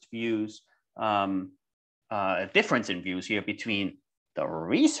nuanced views, a difference in views here between the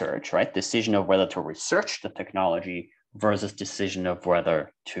research, right, decision of whether to research the technology versus decision of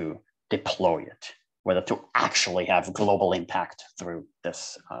whether to deploy it, whether to actually have global impact through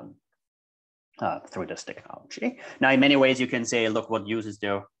this technology. Now, in many ways, you can say, look, what use is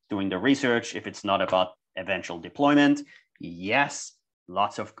there doing the research if it's not about eventual deployment? Yes,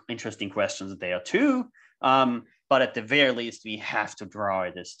 lots of interesting questions there too. But at the very least, we have to draw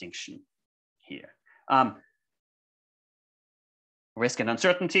a distinction here. Risk and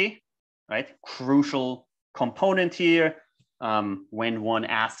uncertainty, right? Crucial component here. When one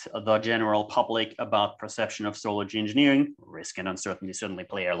asks the general public about perception of solar geoengineering, risk and uncertainty certainly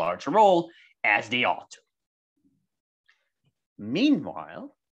play a large role, as they ought to.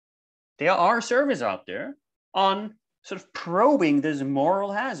 Meanwhile, there are surveys out there on sort of probing this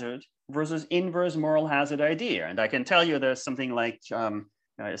moral hazard versus inverse moral hazard idea. And I can tell you there's something like,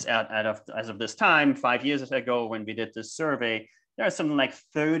 as of this time, 5 years ago when we did this survey, there are something like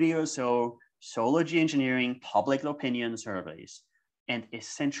 30 or so solar geoengineering public opinion surveys. And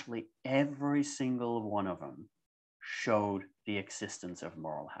essentially every single one of them showed the existence of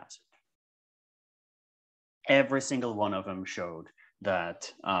moral hazard. Every single one of them showed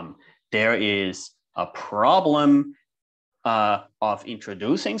that there is a problem of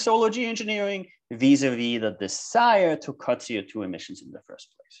introducing solar geoengineering vis-a-vis the desire to cut CO2 emissions in the first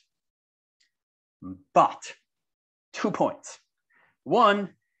place. But 2 points. One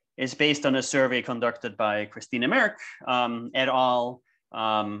is based on a survey conducted by Christina Merck et al.,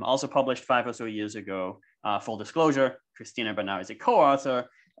 also published 5 or so years ago. Full disclosure, Christina by now is a co-author,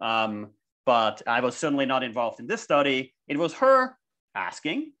 but I was certainly not involved in this study. It was her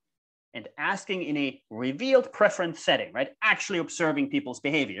asking in a revealed preference setting, right? Actually observing people's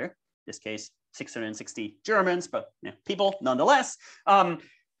behavior, in this case, 660 Germans, but people nonetheless.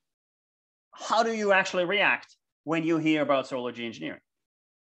 How do you actually react when you hear about solar geoengineering?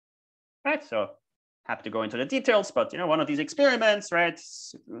 Right, so happy to go into the details, but one of these experiments, right?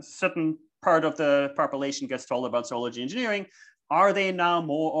 A certain part of the population gets told about solar geoengineering. Are they now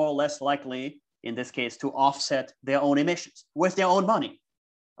more or less likely, in this case, to offset their own emissions with their own money?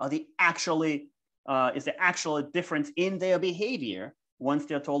 Is there actually a difference in their behavior once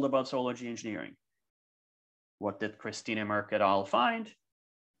they're told about solar geoengineering? What did Christina Merck et al. Find?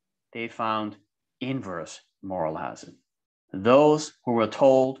 They found inverse moral hazard. Those who were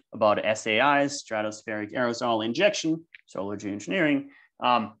told about SAIs, stratospheric aerosol injection, solar geoengineering,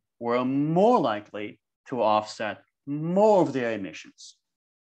 were more likely to offset more of their emissions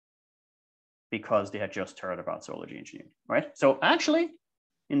because they had just heard about solar geoengineering, right? So actually,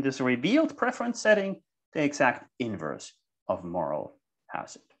 in this revealed preference setting, the exact inverse of moral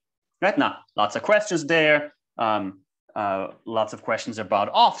hazard. Right now, lots of questions there. Lots of questions about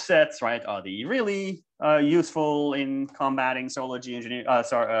offsets, right? Are they really useful in combating solar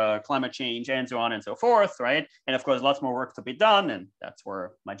geoengineering, climate change, and so on and so forth, right? And of course, lots more work to be done, and that's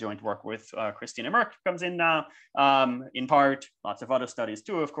where my joint work with Christina Merck comes in now, in part. Lots of other studies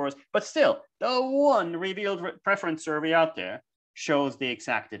too, of course, but still, the one revealed preference survey out there shows the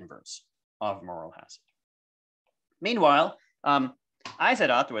exact inverse of moral hazard. Meanwhile, I set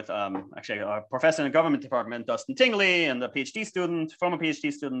out with actually a professor in the government department, Dustin Tingley, and a PhD student, former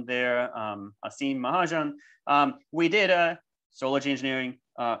PhD student there, Asim Mahajan. We did a solar geoengineering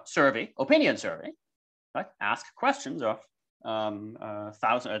survey, opinion survey, right? Ask questions of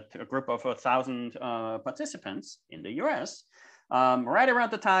a group of 1,000 participants in the US, right around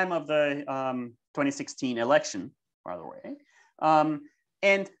the time of the 2016 election, by the way.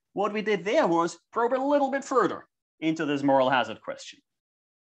 And what we did there was probe a little bit further into this moral hazard question.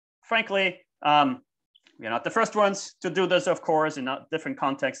 Frankly, we're not the first ones to do this, of course, in different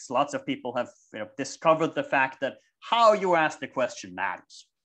contexts. Lots of people have discovered the fact that how you ask the question matters.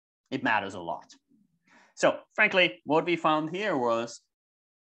 It matters a lot. So frankly, what we found here was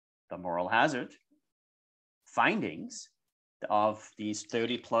the moral hazard findings of these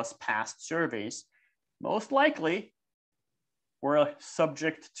 30 plus past surveys most likely were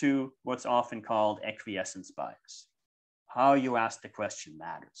subject to what's often called acquiescence bias. How you ask the question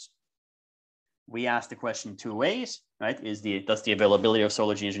matters. We ask the question 2 ways, right? Does the availability of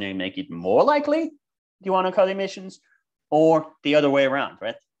solar geoengineering make it more likely you want to cut emissions, or the other way around,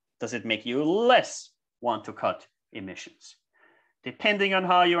 right? Does it make you less want to cut emissions? Depending on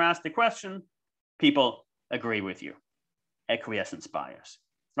how you ask the question, people agree with you. Acquiescence bias,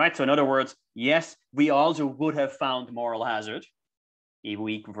 right? So in other words, yes, we also would have found moral hazard, a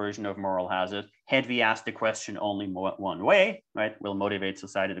weak version of moral hazard, had we asked the question only one way, right? Will motivate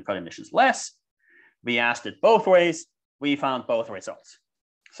society to cut emissions less. We asked it both ways. We found both results.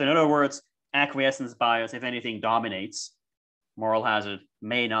 So in other words, acquiescence bias, if anything, dominates. Moral hazard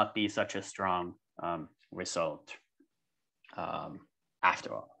may not be such a strong result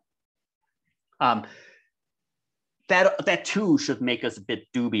after all. That too should make us a bit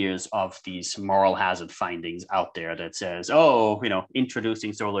dubious of these moral hazard findings out there that says, oh,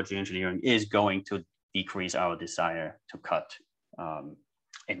 introducing solar geoengineering is going to decrease our desire to cut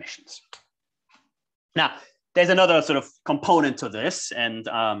emissions. Now, there's another sort of component to this, and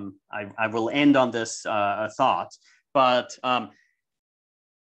I will end on this thought, but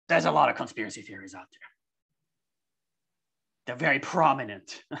there's a lot of conspiracy theories out there. They're very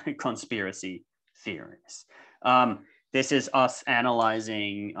prominent conspiracy theories. This is us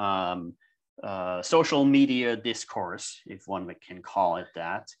analyzing social media discourse, if one can call it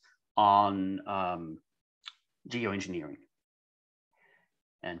that, on geoengineering.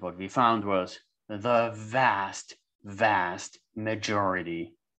 And what we found was the vast, vast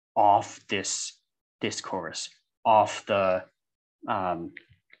majority of this discourse, of the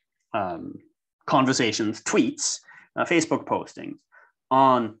conversations, tweets, Facebook postings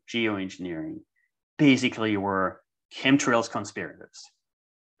on geoengineering basically were chemtrails conspirators,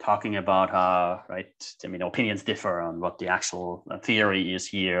 talking about right, I mean, opinions differ on what the actual theory is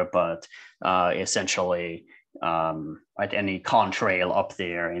here, but essentially, right, any contrail up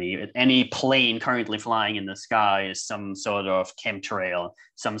there, any plane currently flying in the sky is some sort of chemtrail,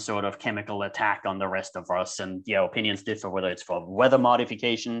 some sort of chemical attack on the rest of us. And yeah, opinions differ whether it's for weather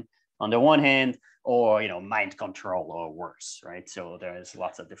modification on the one hand, or mind control, or worse, right? So there's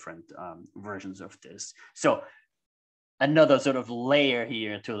lots of different versions of this. So another sort of layer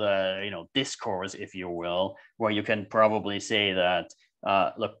here to the discourse, if you will, where you can probably say that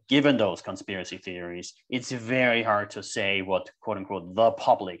look, given those conspiracy theories, it's very hard to say what quote unquote the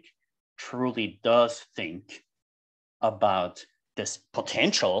public truly does think about this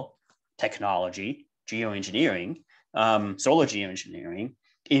potential technology, geoengineering, solar geoengineering,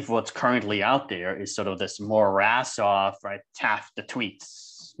 if what's currently out there is sort of this morass of, right, half the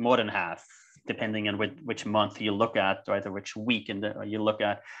tweets, more than half, depending on which month you look at, right, or which week you look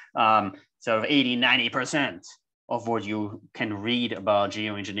at, sort of 80, 90% of what you can read about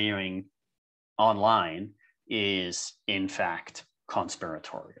geoengineering online is in fact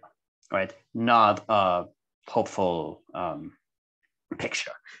conspiratorial, right? Not a hopeful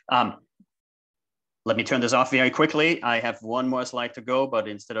picture. Let me turn this off very quickly. I have one more slide to go, but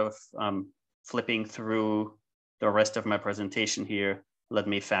instead of flipping through the rest of my presentation here, let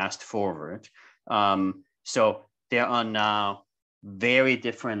me fast forward. So there are now very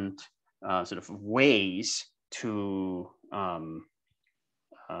different sort of ways to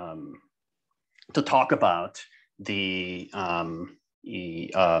talk about the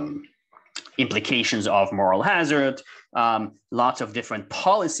implications of moral hazard, lots of different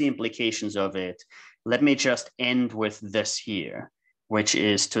policy implications of it. Let me just end with this here, which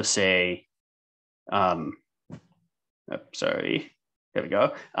is to say, sorry, there we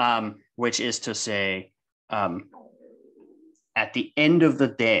go, which is to say, at the end of the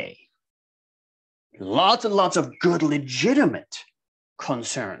day, lots and lots of good, legitimate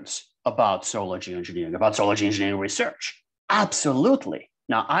concerns about solar geoengineering, about solar geoengineering research. Absolutely.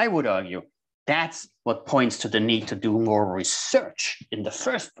 Now, I would argue that's what points to the need to do more research in the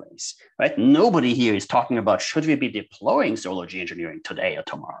first place, right? Nobody here is talking about should we be deploying solar geoengineering today or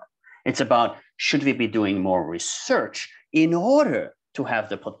tomorrow. It's about should we be doing more research in order to have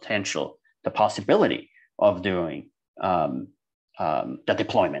the potential, the possibility of doing the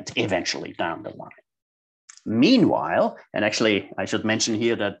deployment eventually down the line. Meanwhile, and actually I should mention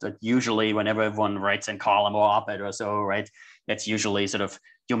here that usually whenever everyone writes a column or op-ed or so, right, it's usually sort of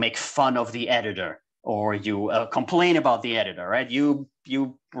you make fun of the editor or you complain about the editor, right? You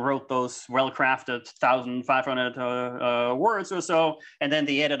wrote those well-crafted 1,500 words or so, and then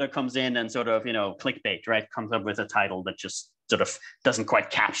the editor comes in and sort of, clickbait, right? Comes up with a title that just sort of doesn't quite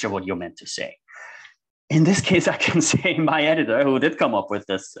capture what you meant to say. In this case, I can say my editor, who did come up with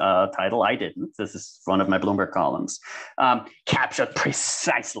this title, I didn't. This is one of my Bloomberg columns, captured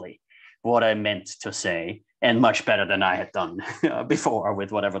precisely what I meant to say, and much better than I had done before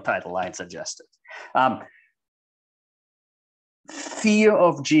with whatever title I had suggested. Fear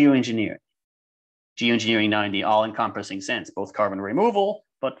of geoengineering. Geoengineering now in the all-encompassing sense, both carbon removal,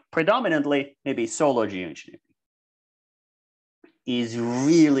 but predominantly maybe solar geoengineering, is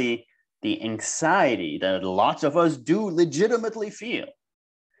really the anxiety that lots of us do legitimately feel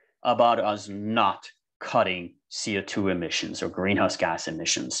about us not cutting CO2 emissions or greenhouse gas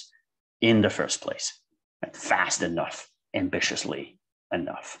emissions in the first place, right? Fast enough, ambitiously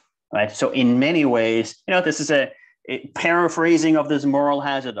enough, right? So in many ways, this is a paraphrasing of this moral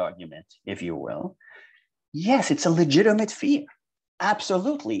hazard argument, if you will. Yes, it's a legitimate fear.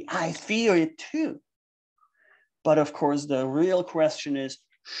 Absolutely, I fear it too. But of course, the real question is,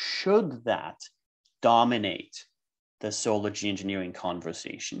 should that dominate the solar geoengineering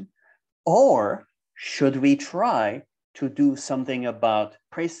conversation? Or should we try to do something about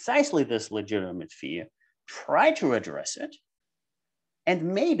precisely this legitimate fear, try to address it, and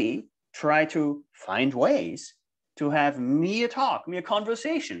maybe try to find ways to have mere talk, mere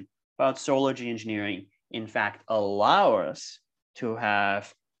conversation about solar geoengineering, in fact, allow us to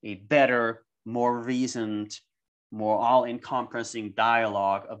have a better, more reasoned, more all-encompassing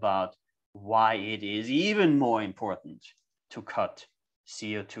dialogue about why it is even more important to cut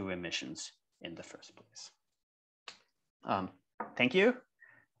CO2 emissions in the first place. Thank you.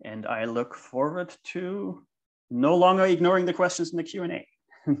 And I look forward to no longer ignoring the questions in the Q&A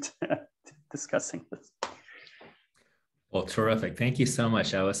and discussing this. Well, terrific. Thank you so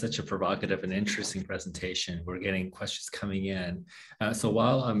much. That was such a provocative and interesting presentation. We're getting questions coming in. So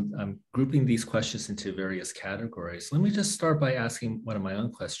while I'm grouping these questions into various categories, let me just start by asking one of my own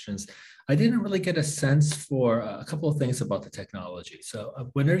questions. I didn't really get a sense for a couple of things about the technology. So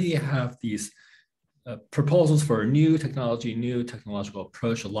whenever you have these proposals for a new technology, new technological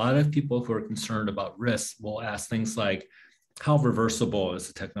approach, a lot of people who are concerned about risks will ask things like, how reversible is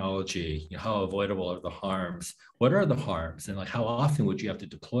the technology? How avoidable are the harms? What are the harms? And like, how often would you have to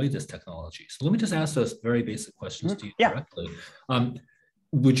deploy this technology? So let me just ask those very basic questions to you directly.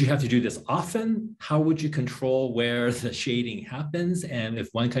 Would you have to do this often? How would you control where the shading happens? And if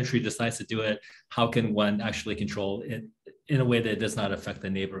one country decides to do it, how can one actually control it in a way that does not affect the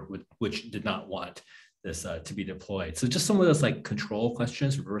neighborhood, which did not want this to be deployed? So just some of those like control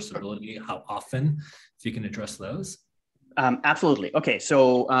questions, reversibility, how often, if you can address those. Absolutely. Okay,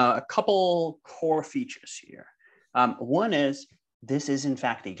 so a couple core features here. One is this is in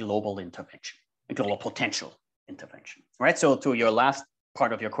fact a global intervention, a global potential intervention, right? So to your last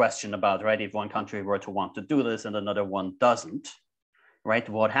part of your question about, right, if one country were to want to do this and another one doesn't, right,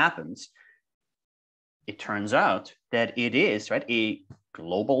 what happens? It turns out that it is, right, a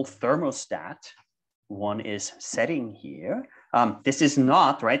global thermostat one is setting here. This is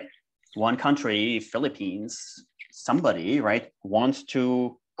not, right, one country, Philippines, somebody, right, wants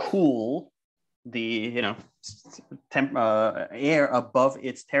to cool the, air above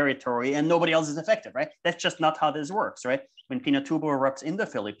its territory and nobody else is affected, right? That's just not how this works, right? When Pinatubo erupts in the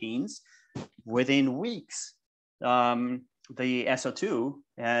Philippines, within weeks, the SO2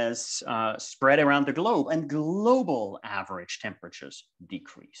 has spread around the globe and global average temperatures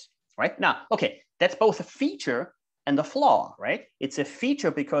decrease, right? Now, okay, that's both a feature and a flaw, right? It's a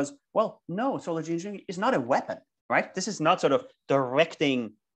feature because, well, no, solar geoengineering is not a weapon, right? This is not sort of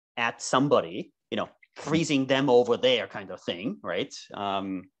directing at somebody, freezing them over there kind of thing, right?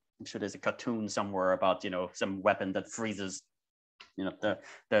 I'm sure there's a cartoon somewhere about, some weapon that freezes,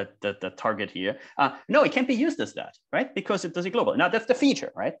 the target here. No, it can't be used as that, right? Because it does it global. Now that's the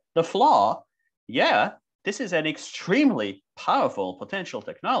feature, right? The flaw, yeah, this is an extremely powerful potential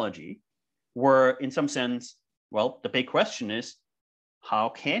technology where in some sense, well, the big question is, how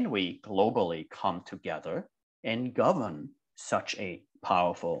can we globally come together and govern such a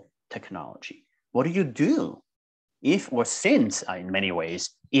powerful technology? What do you do if or since, in many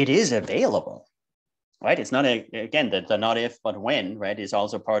ways, it is available, right? It's not, again, the not if, but when, right, is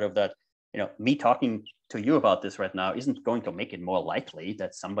also part of that, me talking to you about this right now isn't going to make it more likely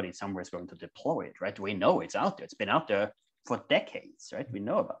that somebody somewhere is going to deploy it, right? We know it's out there. It's been out there for decades, right? We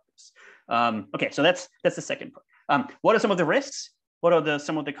know about this. Okay, so that's the second part. What are some of the risks? What are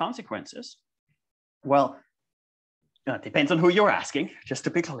some of the consequences? Well, it depends on who you're asking, just to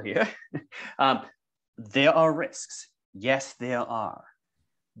be clear. There are risks. Yes, there are.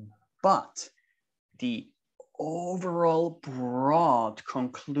 But the overall broad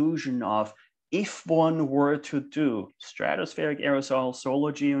conclusion of if one were to do stratospheric aerosol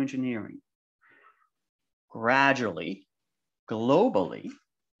solar geoengineering gradually, globally,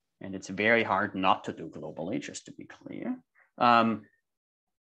 and it's very hard not to do globally, just to be clear,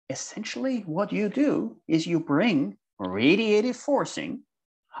 essentially what you do is you bring radiative forcing,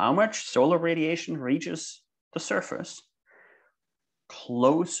 how much solar radiation reaches the surface,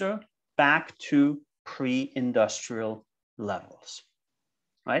 closer back to pre-industrial levels,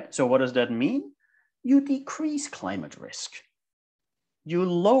 right? So what does that mean? You decrease climate risk. You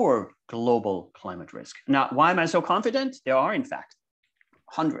lower global climate risk. Now, why am I so confident? There are, in fact,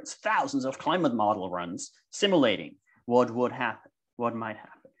 hundreds, thousands of climate model runs simulating what would happen, what might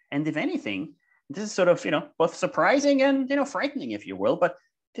happen. And if anything, this is sort of, both surprising and, frightening, if you will, but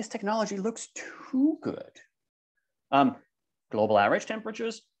this technology looks too good. Global average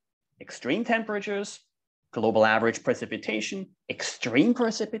temperatures, extreme temperatures, global average precipitation, extreme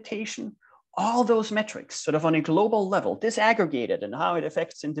precipitation, all those metrics sort of on a global level, disaggregated and how it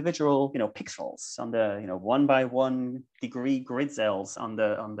affects individual, pixels on the, 1 by 1 degree grid cells on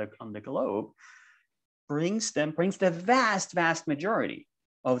the globe, brings the vast majority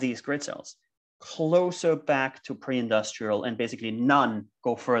of these grid cells closer back to pre-industrial, and basically none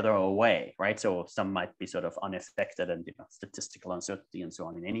go further away, right? So some might be sort of unaffected and statistical uncertainty and so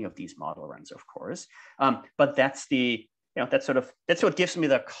on in any of these model runs, of course. But that's that's what gives me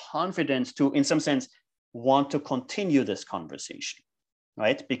the confidence to, in some sense, want to continue this conversation,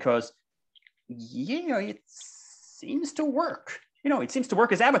 right? Because it seems to work. It seems to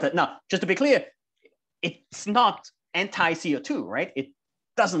work as advertised. Now, just to be clear, it's not anti-CO2, right? It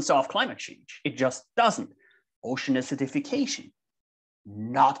doesn't solve climate change. It just doesn't. Ocean acidification,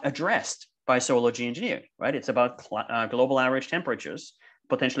 not addressed by solar geoengineering, right? It's about global average temperatures,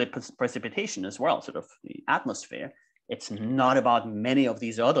 potentially precipitation as well, sort of the atmosphere. It's not about many of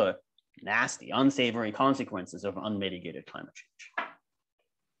these other nasty, unsavory consequences of unmitigated climate change.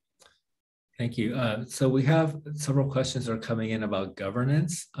 Thank you. So we have several questions that are coming in about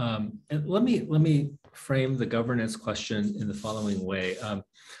governance. And let me frame the governance question in the following way.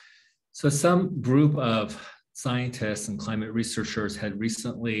 So some group of scientists and climate researchers had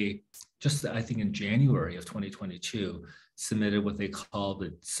recently, just I think in January of 2022, submitted what they call the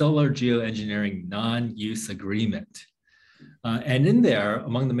Solar Geoengineering Non-Use Agreement. And in there,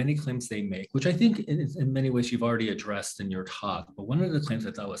 among the many claims they make, which I think in many ways you've already addressed in your talk, but one of the claims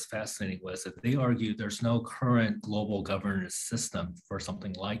I thought was fascinating was that they argue there's no current global governance system for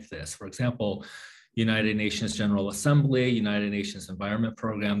something like this. For example, United Nations General Assembly, United Nations Environment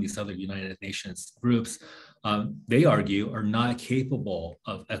Program, these other United Nations groups, they argue are not capable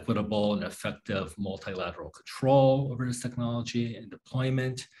of equitable and effective multilateral control over this technology and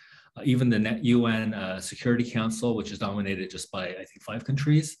deployment. Even the UN Security Council, which is dominated just by, I think, 5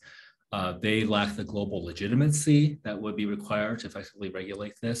 countries, they lack the global legitimacy that would be required to effectively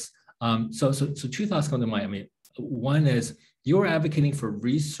regulate this. So two thoughts come to mind. I mean, one is you're advocating for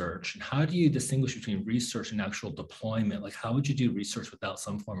research. And how do you distinguish between research and actual deployment? Like, how would you do research without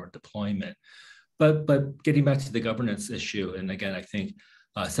some form of deployment? But getting back to the governance issue, and again, I think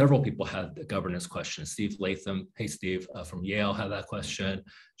several people had the governance questions. Steve Latham, hey Steve, from Yale had that question.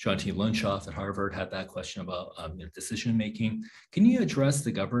 John T. Lunshoff at Harvard had that question about decision making. Can you address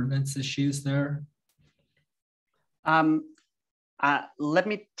the governance issues there? Let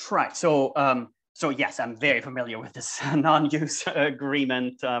me try. So yes, I'm very familiar with this non-use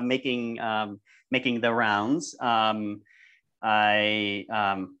agreement making the rounds.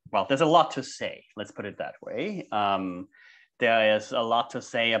 Well, there's a lot to say. Let's put it that way. There is a lot to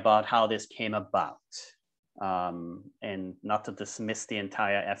say about how this came about, and not to dismiss the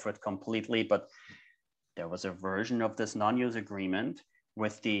entire effort completely, but there was a version of this non-use agreement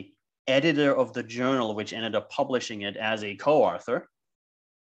with the editor of the journal, which ended up publishing it as a co-author.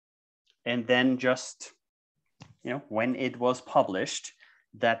 And then just, when it was published,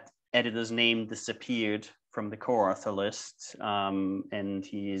 that editor's name disappeared from the co-author list, and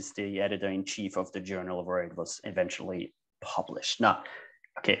he is the editor-in-chief of the journal where it was eventually published. Now,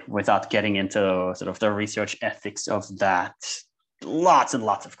 okay, without getting into sort of the research ethics of that, lots and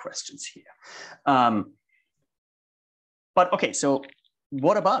lots of questions here. But okay, so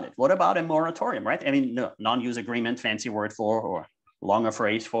what about it? What about a moratorium, right? I mean, no, non-use agreement, fancy word for, or longer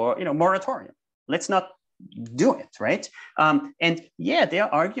phrase for, moratorium. Let's not do it, right? And yeah,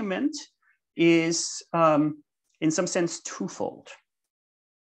 their argument is in some sense twofold.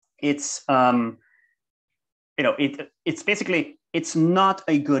 It's it's basically, it's not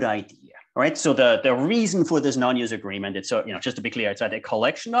a good idea, right? So the reason for this non-use agreement, it's just to be clear, it's a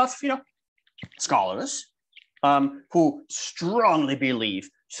collection of scholars who strongly believe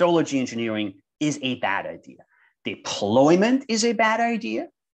solar geoengineering is a bad idea. Deployment is a bad idea,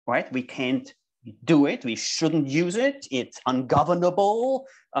 right? We can't do it. We shouldn't use it. It's ungovernable.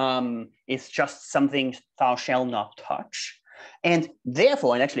 It's just something thou shalt not touch. And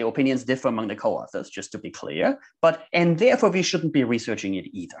therefore, and actually opinions differ among the co-authors, just to be clear, and therefore we shouldn't be researching it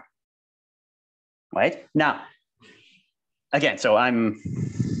either, right? Now, again, so I'm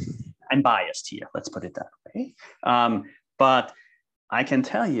biased here, let's put it that way. But I can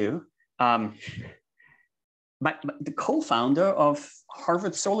tell you, the co-founder of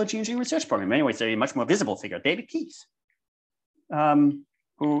Harvard's Solar Geoengineering Research Program, in many ways a much more visible figure, David Keith,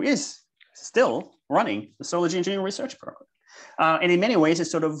 who is still running the Solar Geoengineering Research Program. And in many ways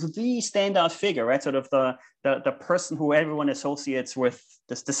is sort of the standout figure, right? Sort of the person who everyone associates with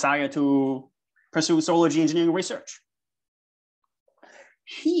this desire to pursue solar geoengineering research.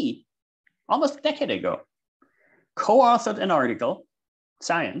 He, almost a decade ago, co-authored an article,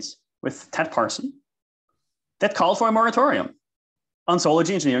 Science, with Ted Parson, that called for a moratorium on solar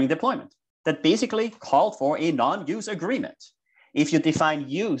geoengineering deployment, that basically called for a non-use agreement. If you define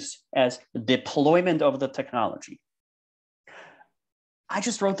use as deployment of the technology. I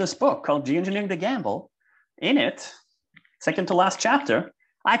just wrote this book called Geoengineering the Gamble. In it, second to last chapter,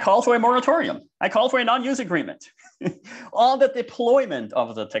 I call for a moratorium. I call for a non-use agreement on the deployment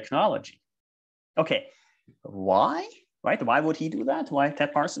of the technology. Okay, why? Right? Why would he do that? Why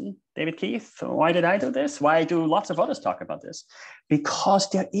Ted Parson, David Keith? Why did I do this? Why do lots of others talk about this? Because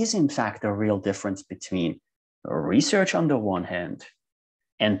there is, in fact, a real difference between research on the one hand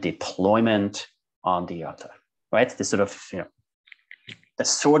and deployment on the other, right? This sort of, the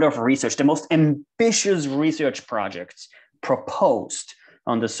sort of research, the most ambitious research projects proposed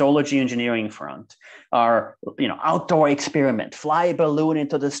on the solar geoengineering front are, outdoor experiment, fly a balloon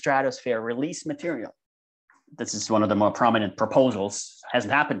into the stratosphere, release material. This is one of the more prominent proposals,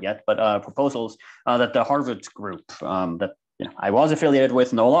 hasn't happened yet, but proposals that the Harvard group that I was affiliated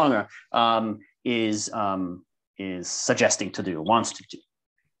with, no longer, is suggesting to do, wants to do.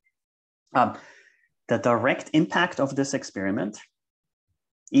 The direct impact of this experiment,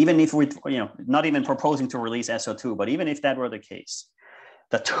 even if we, not even proposing to release SO2, but even if that were the case,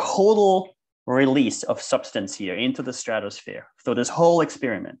 the total release of substance here into the stratosphere, so this whole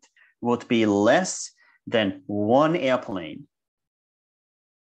experiment would be less than one airplane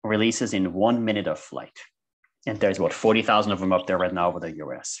releases in 1 minute of flight. And there's 40,000 of them up there right now over the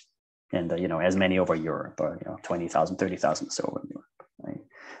US. And, as many over Europe, or, 20,000, 30,000 or so over Europe.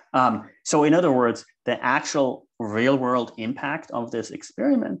 Right? So in other words, the actual real world impact of this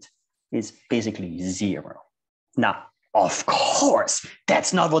experiment is basically zero. Now, of course,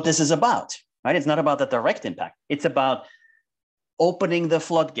 that's not what this is about, right? It's not about the direct impact. It's about opening the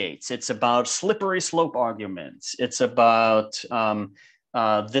floodgates. It's about slippery slope arguments. It's about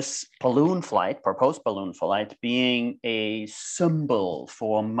this balloon flight, proposed balloon flight, being a symbol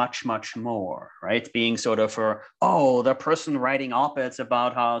for much, much more, right? Being sort of the person writing op-eds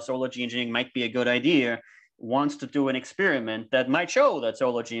about how solar geoengineering might be a good idea wants to do an experiment that might show that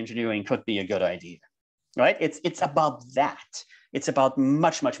solar geoengineering could be a good idea, right? It's about that. It's about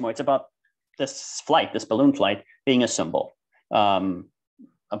much, much more. It's about this flight, this balloon flight, being a symbol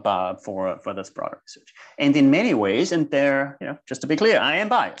about for this broader research. And in many ways, and there, just to be clear, I am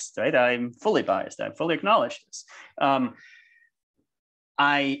biased, right? I'm fully biased. I fully acknowledge this.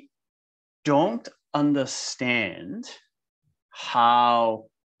 I don't understand how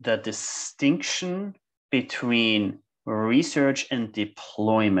the distinction between research and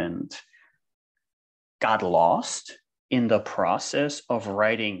deployment got lost in the process of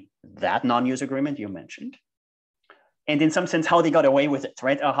writing that non-use agreement you mentioned. And in some sense, how they got away with it,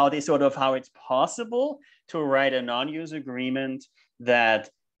 right? Or how it's possible to write a non-use agreement that,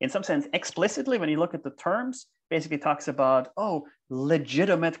 in some sense, explicitly, when you look at the terms, basically talks about,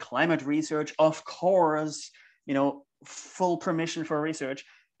 legitimate climate research, of course, full permission for research.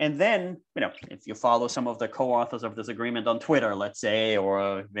 And then, if you follow some of the co-authors of this agreement on Twitter, let's say,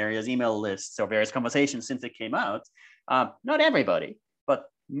 or various email lists or various conversations since it came out, not everybody, but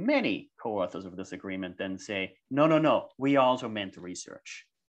many co-authors of this agreement then say, no, we also meant research,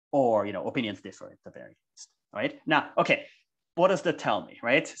 or, opinions differ at the very least, right? Now, okay, what does that tell me,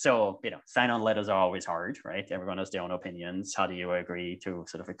 right? So, sign-on letters are always hard, right? Everyone has their own opinions. How do you agree to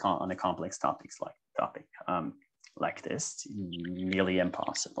sort of on a complex topic like this? Nearly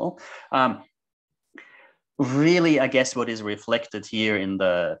impossible. Really, I guess what is reflected here in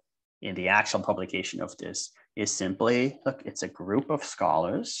the actual publication of this is simply, look, it's a group of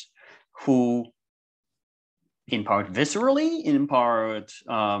scholars who, in part viscerally, in part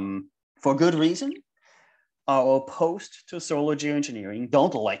for good reason, are opposed to solar geoengineering,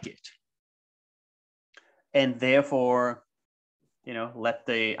 don't like it, and therefore, let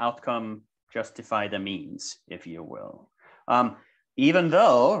the outcome justify the means, if you will. Even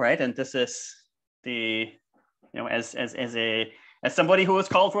though, right, and this is as somebody who was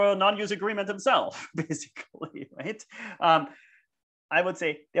called for a non-use agreement himself, basically, right? I would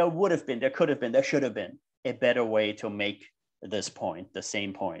say there should have been a better way to make this point, the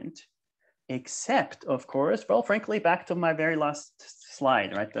same point, except, of course, well, frankly, back to my very last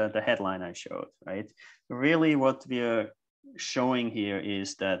slide, right? The headline I showed, right? Really what we are showing here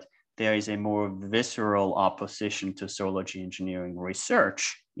is that there is a more visceral opposition to solar geoengineering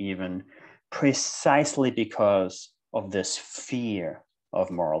research, even precisely because of this fear of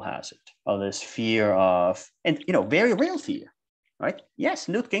moral hazard, of this fear of, and very real fear, right? Yes,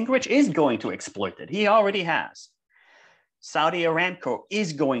 Newt Gingrich is going to exploit it. He already has. Saudi Aramco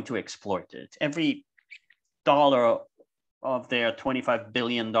is going to exploit it. Every dollar of their $25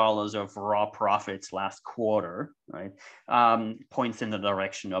 billion of raw profits last quarter, right, points in the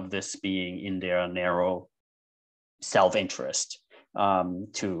direction of this being in their narrow self-interest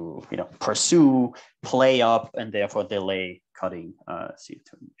to pursue, play up, and therefore delay cutting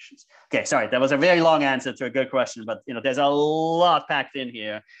CO2 emissions. Okay, sorry, that was a very long answer to a good question, but there's a lot packed in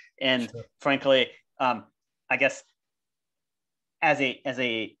here, and sure. Frankly, I guess as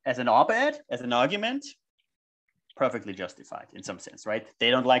an op-ed, as an argument, perfectly justified in some sense, right?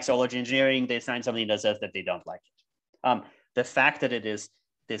 They don't like solar geoengineering. They sign something that says that they don't like it. The fact that it is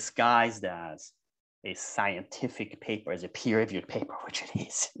disguised as a scientific paper, as a peer-reviewed paper, which it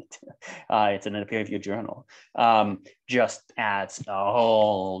is, it's in a peer-reviewed journal, just adds a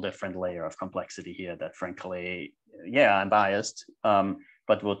whole different layer of complexity here that, frankly, yeah, I'm biased,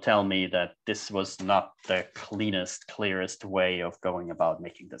 but will tell me that this was not the cleanest, clearest way of going about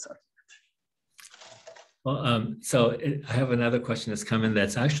making this argument. Well, I have another question that's come in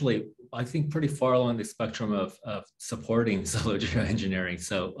that's actually, I think, pretty far along the spectrum of supporting solar geoengineering.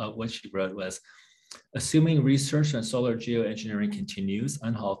 So what she wrote was, assuming research on solar geoengineering continues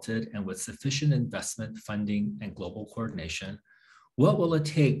unhalted and with sufficient investment, funding, and global coordination, what will it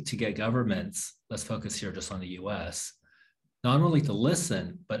take to get governments, let's focus here just on the US, not only to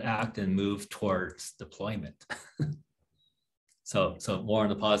listen, but act and move towards deployment? So more on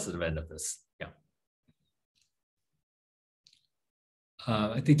the positive end of this. Yeah.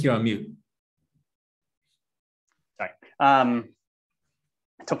 I think you're on mute. Sorry.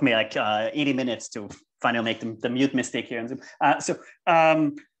 It took me like 80 minutes to finally make the mute mistake here.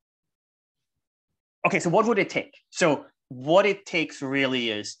 Okay, so what would it take? So what it takes really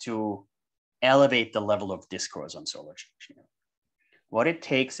is to elevate the level of discourse on solar geoengineering. What it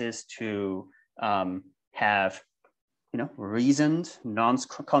takes is to have, reasoned,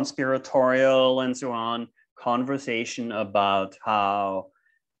 non-conspiratorial and so on conversation about how,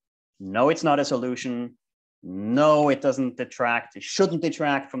 no, it's not a solution. No, it doesn't detract. It shouldn't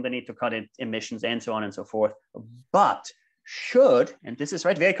detract from the need to cut emissions and so on and so forth. But should, and this is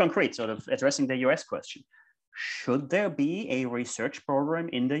very concrete, sort of addressing the US question, should there be a research program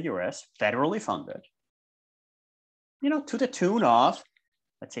in the US, federally funded, to the tune of,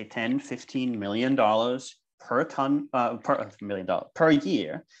 let's say, $10, $15 million per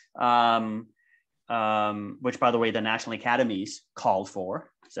year, which, by the way, the National Academies called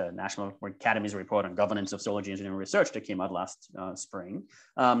for. It's a National Academies report on governance of solar geoengineering research that came out last spring,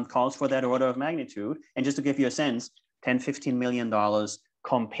 calls for that order of magnitude. And just to give you a sense, $10, $15 million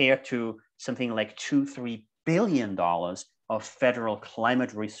compared to something like $2-3 billion of federal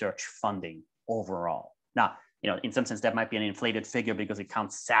climate research funding overall. Now, in some sense, that might be an inflated figure because it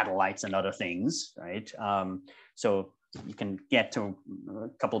counts satellites and other things, right? So you can get to a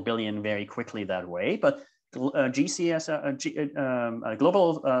couple billion very quickly that way. But GCS, a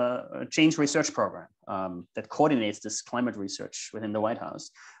global change research program that coordinates this climate research within the White House,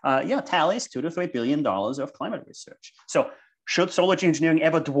 tallies $2-3 billion of climate research. So should solar geoengineering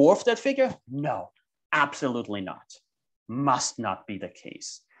ever dwarf that figure? No, absolutely not. Must not be the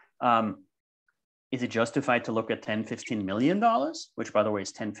case. Is it justified to look at $10-15 million, which, by the way,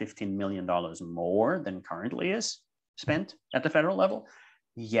 is $10-15 million more than currently is spent at the federal level?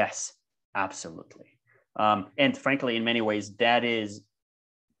 Yes, absolutely. And frankly, in many ways, that is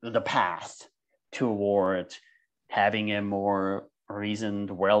the path toward having a more reasoned,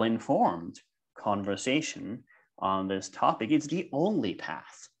 well-informed conversation on this topic. It's the only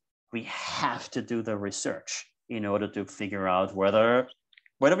path. We have to do the research in order to figure out whether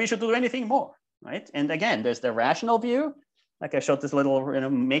we should do anything more, right? And again, there's the rational view. Like I showed this little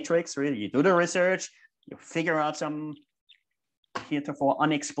matrix, really. You do the research, you figure out some heretofore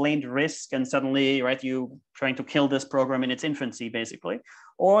unexplained risk, and suddenly, right, you trying to kill this program in its infancy, basically.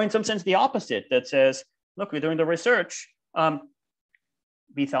 Or in some sense, the opposite, that says, look, we're doing the research.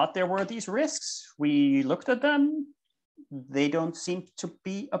 We thought there were these risks. We looked at them. They don't seem to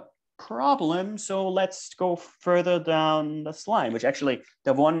be a problem. So let's go further down the slide, which actually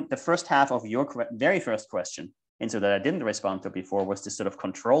the first half of your very first question, and so that I didn't respond to before, was this sort of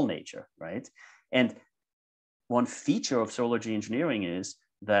control nature, right? And one feature of solar geoengineering is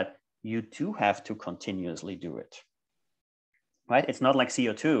that you do have to continuously do it, right? It's not like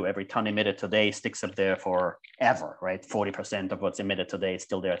CO2, every ton emitted today sticks up there forever, right? 40% of what's emitted today is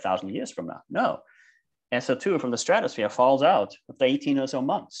still there 1,000 years from now. No, SO2 from the stratosphere falls out after 18 or so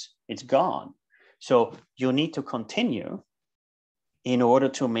months. It's gone. So you need to continue in order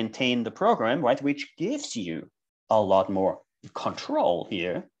to maintain the program, right? Which gives you a lot more control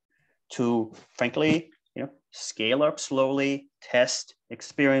here to, frankly, scale up slowly, test,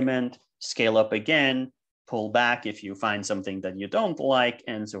 experiment, scale up again, pull back if you find something that you don't like,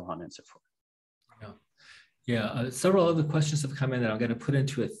 and so on and so forth. Yeah, several other questions have come in that I'm going to put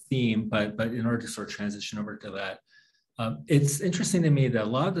into a theme, but in order to sort of transition over to that, it's interesting to me that a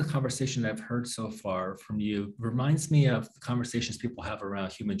lot of the conversation I've heard so far from you reminds me of the conversations people have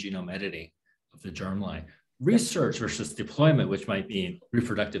around human genome editing of the germline. Research versus deployment, which might mean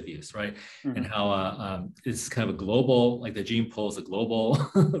reproductive use, right? Mm-hmm. And how it's kind of a global, like the gene pool is a global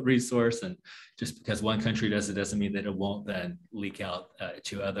resource, and just because one country does it doesn't mean that it won't then leak out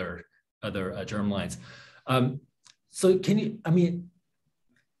to other germlines. So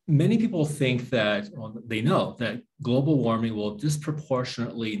many people think that, well, they know that global warming will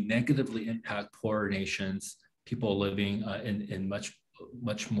disproportionately negatively impact poorer nations, people living in much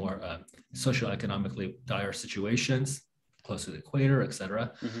more socioeconomically dire situations, close to the equator, et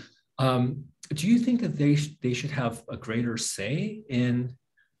cetera. Mm-hmm. Do you think that they should have a greater say in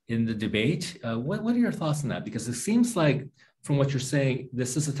the debate? What are your thoughts on that? Because it seems like, from what you're saying,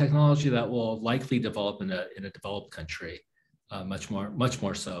 this is a technology that will likely develop in a developed country, much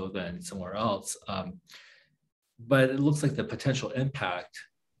more so than somewhere else. But it looks like the potential impact,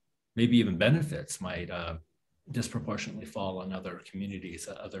 maybe even benefits, might disproportionately fall on other communities,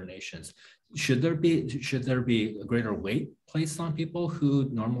 other nations. Should there be a greater weight placed on people who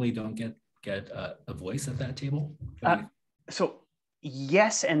normally don't get a voice at that table? So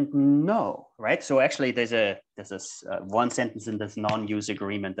yes and no, right? So actually, there's this one sentence in this non-use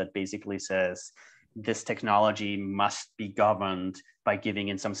agreement that basically says this technology must be governed by giving,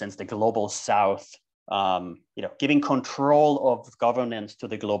 in some sense, the global South, giving control of governance to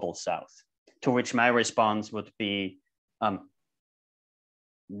the global South. To which my response would be,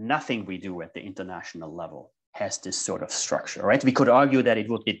 nothing we do at the international level has this sort of structure, right? We could argue that it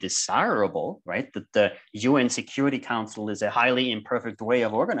would be desirable, right? That the UN Security Council is a highly imperfect way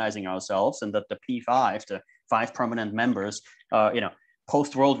of organizing ourselves, and that the P5, the 5 permanent members,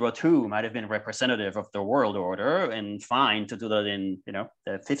 post World War II might have been representative of the world order, and fine to do that in,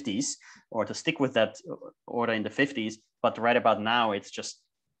 the 50s, or to stick with that order in the 50s. But right about now, it's just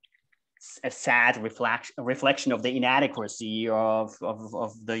a sad reflection of the inadequacy of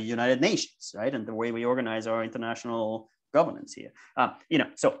the United Nations, right? And the way we organize our international governance here.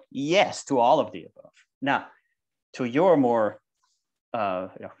 So yes, to all of the above. Now, to your more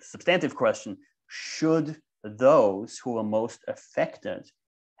substantive question, should those who are most affected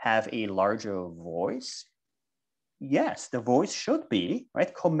have a larger voice? Yes, the voice should be,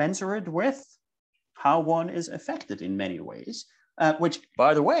 right, commensurate with how one is affected in many ways, which,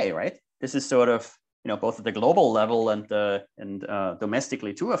 by the way, right, this is sort of, both at the global level and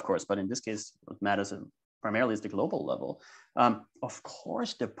domestically too, of course, but in this case, what matters primarily is the global level. Of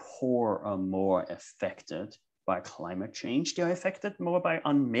course, the poor are more affected by climate change. They're affected more by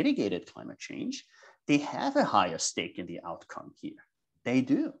unmitigated climate change. They have a higher stake in the outcome here. They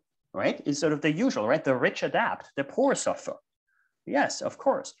do, right? It's sort of the usual, right? The rich adapt, the poor suffer. Yes, of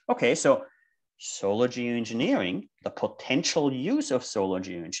course. Okay, so solar geoengineering, the potential use of solar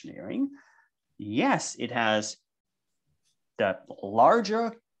geoengineering, yes, it has the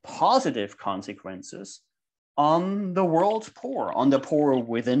larger positive consequences on the world's poor, on the poor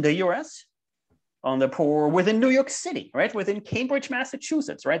within the US, on the poor within New York City, right? Within Cambridge,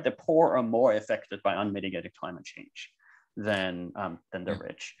 Massachusetts, right? The poor are more affected by unmitigated climate change than the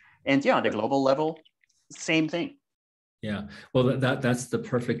rich. And yeah, on the global level, same thing. Yeah, well, that's the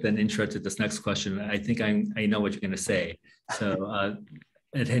perfect then intro to this next question. I think I know what you're going to say. So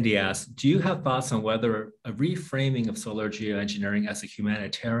attendee asks, do you have thoughts on whether a reframing of solar geoengineering as a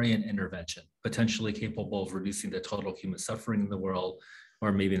humanitarian intervention, potentially capable of reducing the total human suffering in the world,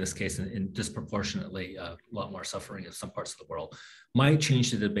 or maybe in this case, in disproportionately a lot more suffering in some parts of the world, might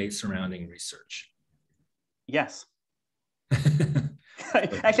change the debate surrounding research? Yes.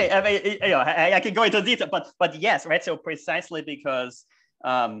 Actually, I mean, I can go into detail, but yes, right. So precisely because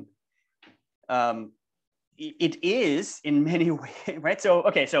it is in many ways, right. So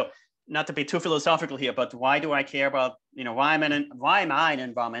okay, so not to be too philosophical here, but why do I care about, why am I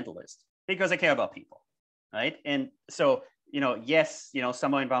an environmentalist? Because I care about people, right? And so yes,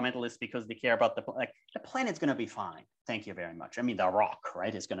 some are environmentalists because they care about the planet's going to be fine. Thank you very much. I mean, the rock,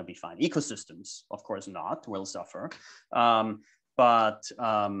 right, is going to be fine. Ecosystems, of course not, will suffer. But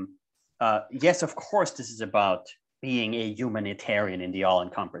yes, of course, this is about being a humanitarian in the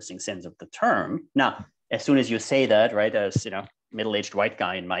all-encompassing sense of the term. Now, as soon as you say that, right, as middle-aged white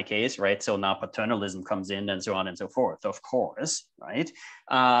guy in my case, right, so now paternalism comes in and so on and so forth, of course, right,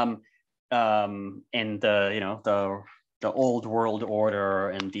 and the old world order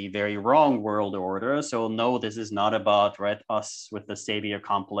and the very wrong world order. So no, this is not about, right, us with the savior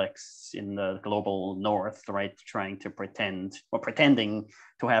complex in the global north, right, trying to pretending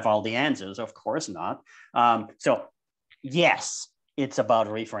to have all the answers. Of course not. So yes, it's about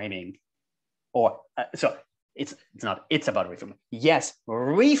reframing, or so it's about reframing. Yes,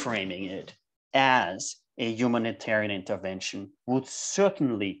 reframing it as a humanitarian intervention would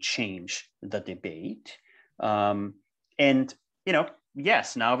certainly change the debate. And,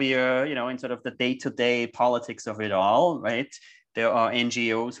 yes, now we are, in sort of the day-to-day politics of it all, right? There are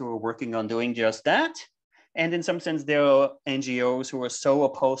NGOs who are working on doing just that. And in some sense, there are NGOs who are so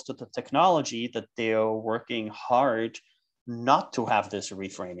opposed to the technology that they're working hard not to have this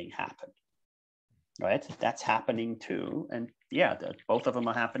reframing happen, right? That's happening too. And yeah, both of them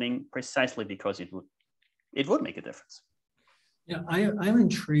are happening precisely because it would make a difference. Yeah, I'm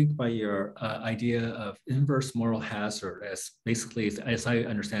intrigued by your idea of inverse moral hazard as basically, as I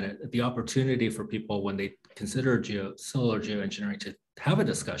understand it, the opportunity for people when they consider solar geoengineering to have a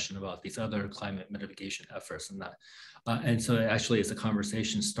discussion about these other climate mitigation efforts and that. And so actually it's a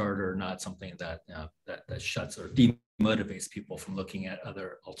conversation starter, not something that, that shuts or demotivates people from looking at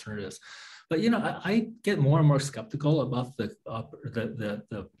other alternatives. But, I get more and more skeptical about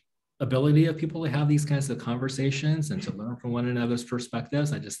the ability of people to have these kinds of conversations and to learn from one another's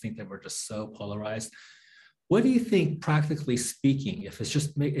perspectives. I just think that we're just so polarized. What do you think, practically speaking, if it's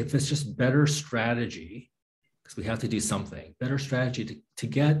just better strategy, because we have to do something, better strategy to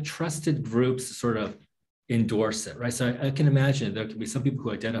get trusted groups to sort of endorse it, right? So I can imagine there could be some people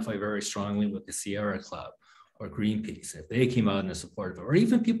who identify very strongly with the Sierra Club or Greenpeace, if they came out in support of it, or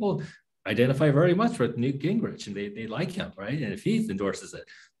even people identify very much with Newt Gingrich and they like him, right? And if he endorses it,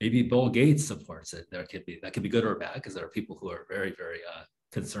 maybe Bill Gates supports it. That could be good or bad, because there are people who are very, very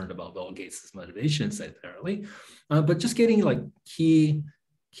concerned about Bill Gates' motivations, apparently. But just getting like key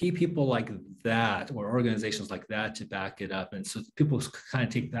people like that or organizations like that to back it up. And so people kind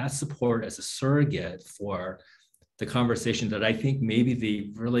of take that support as a surrogate for the conversation that I think maybe they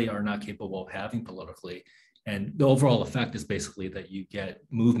really are not capable of having politically. And the overall effect is basically that you get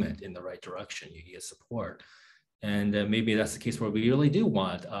movement in the right direction, you get support. And maybe that's the case where we really do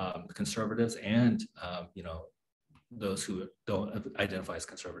want conservatives and those who don't identify as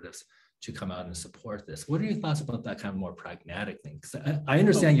conservatives to come out and support this. What are your thoughts about that kind of more pragmatic thing? Because I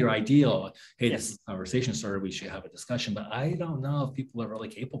understand your ideal, hey, this is a conversation starter, we should have a discussion, but I don't know if people are really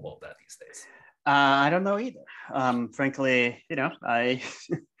capable of that these days. I don't know either. Frankly,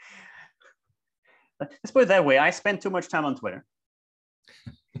 let's put it that way. I spend too much time on Twitter.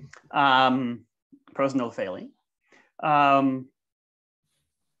 Personal failing. And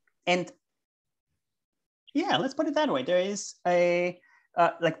yeah, let's put it that way. There is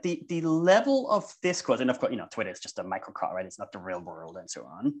like the level of discourse, and of course, Twitter is just a microcosm, right? It's not the real world and so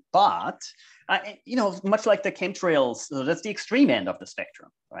on. But, much like the chemtrails, so that's the extreme end of the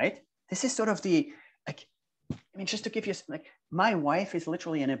spectrum, right? This is sort of just to give you, my wife is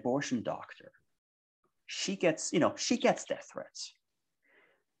literally an abortion doctor. She gets death threats.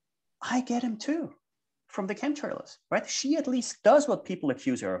 I get them too from the chemtrailers, right? She at least does what people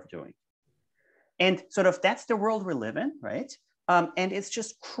accuse her of doing. And sort of that's the world we live in, right? And it's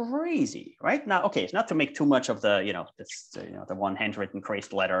just crazy, right? Now, okay, it's not to make too much of the, the one handwritten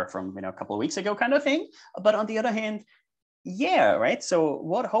crazed letter from, a couple of weeks ago kind of thing. But on the other hand, yeah, right? So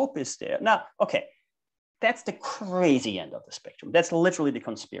what hope is there? Now, okay, that's the crazy end of the spectrum. That's literally the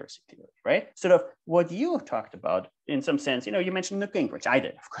conspiracy theory, right? Sort of what you talked about in some sense, you mentioned Newt Gingrich. I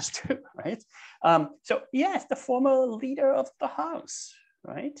did, of course, too, right? So yes, the former leader of the House,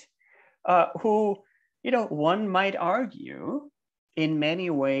 right? Who, one might argue in many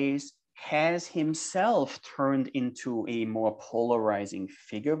ways has himself turned into a more polarizing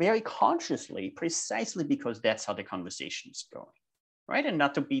figure very consciously, precisely because that's how the conversation is going. Right, and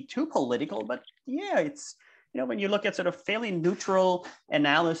not to be too political, but yeah, it's when you look at sort of fairly neutral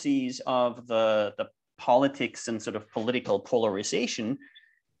analyses of the politics and sort of political polarization,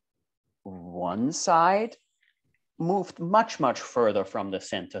 one side moved much further from the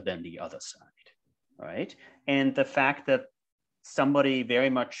center than the other side, right? And the fact that somebody very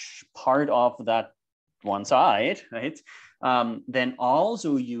much part of that one side, right, then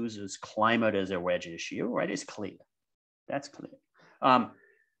also uses climate as a wedge issue, right, is clear. That's clear.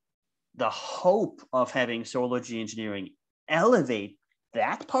 The hope of having solar geoengineering elevate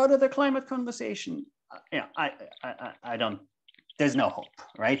that part of the climate conversation, I don't, there's no hope,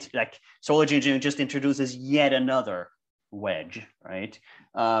 right? Like solar geoengineering just introduces yet another wedge, right?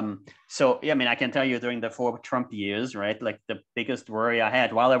 So, yeah, I mean, I can tell you during the 4 Trump years, right? Like the biggest worry I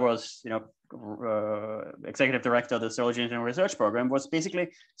had while I was, executive director of the Solar Geoengineering Research Program was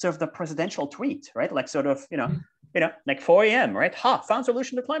basically sort of the presidential tweet, right? Like sort of, like 4 a.m., right? Found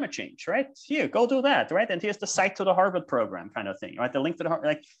solution to climate change, right? Here, go do that, right? And here's the site to the Harvard program kind of thing, right? The link to the Harvard,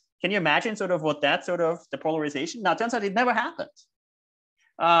 like, can you imagine sort of what that sort of the polarization? Now, it turns out it never happened,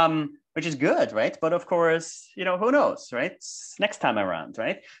 which is good, right? But of course, who knows, right? It's next time around,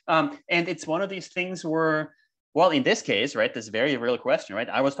 right? And it's one of these things where, well, in this case, right, this very real question, right?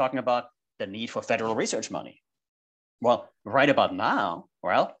 I was talking about the need for federal research money. Well, right about now,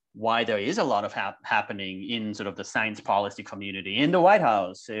 well, why there is a lot of happening in sort of the science policy community, in the White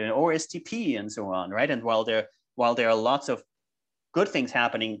House, OSTP, and so on, right? And while there are lots of good things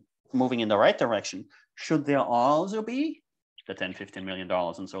happening, moving in the right direction, should there also be the $10-15 million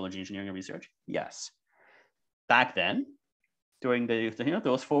in solar geoengineering research? Yes. Back then, during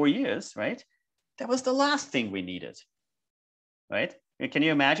those 4 years, right, that was the last thing we needed. right? Can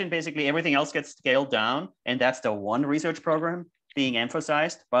you imagine basically everything else gets scaled down, and that's the one research program being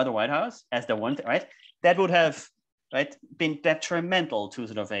emphasized by the White House as the one, right? That would have, right, been detrimental to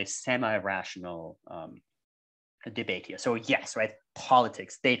sort of a semi-rational debate here. So yes, right,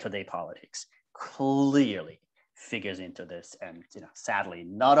 politics, day-to-day politics clearly figures into this, and sadly,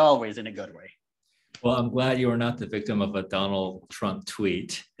 not always in a good way. Well, I'm glad you are not the victim of a Donald Trump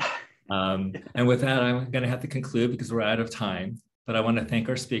tweet. And with that, I'm going to have to conclude because we're out of time. But I want to thank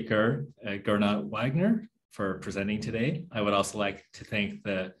our speaker, Gernot Wagner, for presenting today. I would also like to thank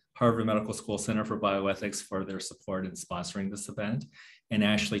the Harvard Medical School Center for Bioethics for their support in sponsoring this event, and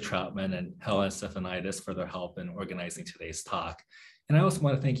Ashley Troutman and Helen Stefanidis for their help in organizing today's talk. And I also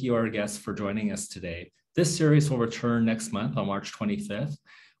want to thank you, our guests, for joining us today. This series will return next month on March 25th,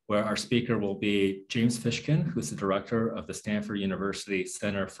 where our speaker will be James Fishkin, who's the director of the Stanford University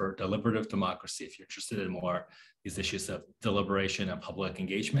Center for Deliberative Democracy. If you're interested in more these issues of deliberation and public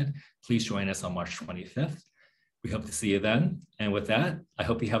engagement, please join us on March 25th. We hope to see you then. And with that, I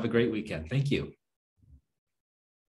hope you have a great weekend. Thank you.